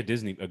 That sounds like a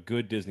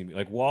good Disney movie.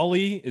 Like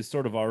WALL-E is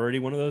sort of already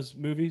one of those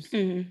movies,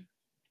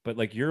 but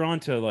like you're on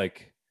to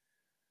like,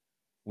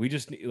 we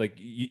just like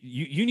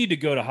you need to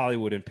go to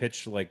Hollywood and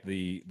pitch like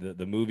the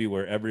movie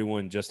where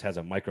everyone just has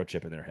a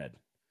microchip in their head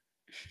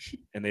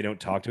and they don't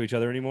talk to each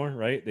other anymore,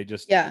 right? They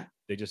just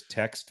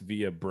text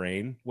via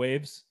brain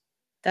waves.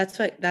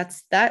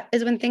 That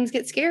is when things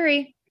get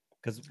scary.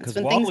 Because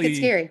when things get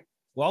scary.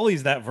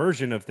 WALL-E's that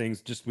version of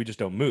things. We just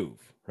don't move,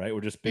 right? We're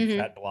just big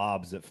fat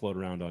blobs that float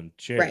around on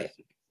chairs,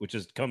 which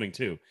is coming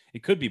too.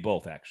 It could be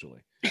both,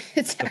 actually.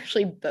 It's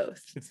actually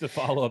both. It's the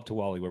follow up to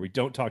WALL-E where we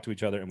don't talk to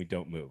each other and we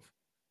don't move.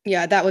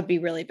 Yeah, that would be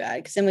really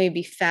bad because then we'd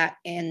be fat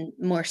and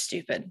more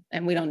stupid,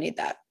 and we don't need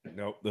that.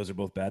 Nope, those are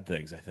both bad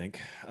things, I think.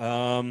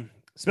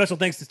 Special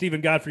thanks to Stephen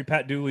Godfrey,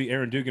 Pat Dooley,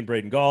 Aaron Dugan,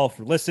 Braden Gall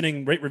for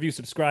listening. Rate, review,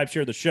 subscribe,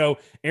 share the show.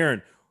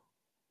 Aaron,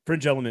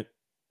 Fringe Element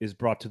is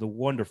brought to the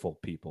wonderful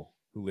people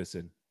who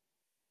listen.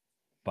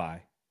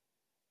 Bye.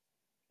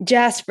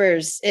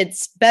 Jaspers,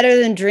 it's better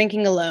than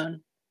drinking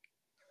alone.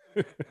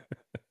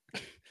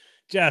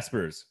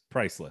 Jaspers,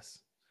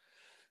 priceless.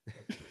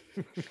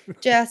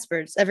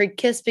 Jaspers, every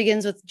kiss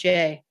begins with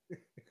J.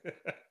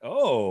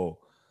 Oh,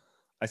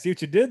 I see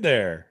what you did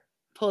there.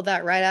 Pulled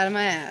that right out of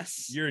my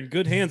ass. You're in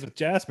good hands with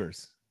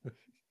Jaspers.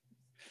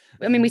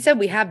 I mean, we said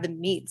we have the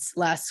meats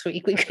last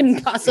week. We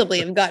couldn't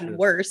possibly have gotten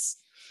worse.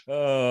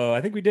 Oh,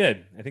 I think we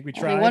did. I think we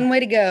tried. Only one way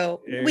to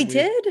go. We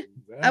did?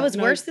 I was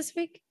worse this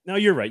week? No,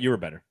 you're right. You were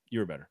better.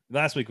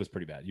 Last week was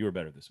pretty bad. You were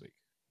better this week.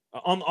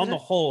 On the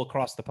whole,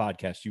 across the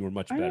podcast, you were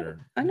much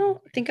better. I don't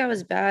think I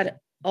was bad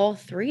all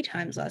 3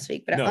 times last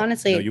week, but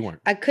honestly, no, you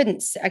weren't. I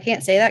can't say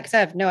that because I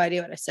have no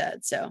idea what I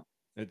said. So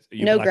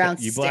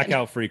grounds. You black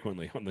out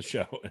frequently on the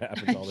show. It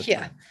happens all the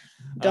time.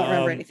 Don't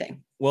remember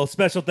anything. Well,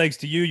 special thanks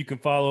to you. You can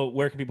follow.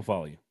 Where can people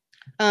follow you?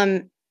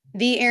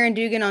 The Aaron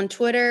Dugan on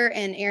Twitter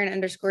and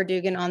Aaron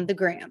 _Dugan on the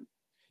gram.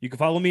 You can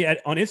follow me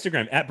on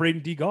Instagram at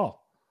Braden D.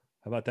 Gall.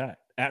 How about that?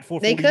 At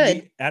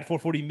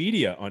 440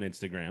 Media on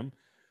Instagram.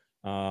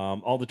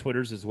 All the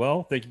Twitters as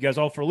well. Thank you guys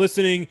all for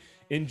listening.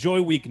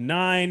 Enjoy week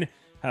 9.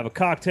 Have a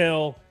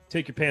cocktail.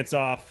 Take your pants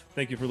off.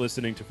 Thank you for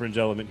listening to Fringe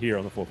Element here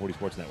on the 440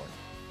 Sports Network.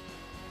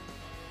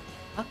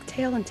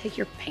 Cocktail and take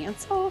your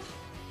pants off?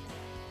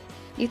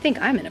 You think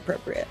I'm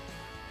inappropriate?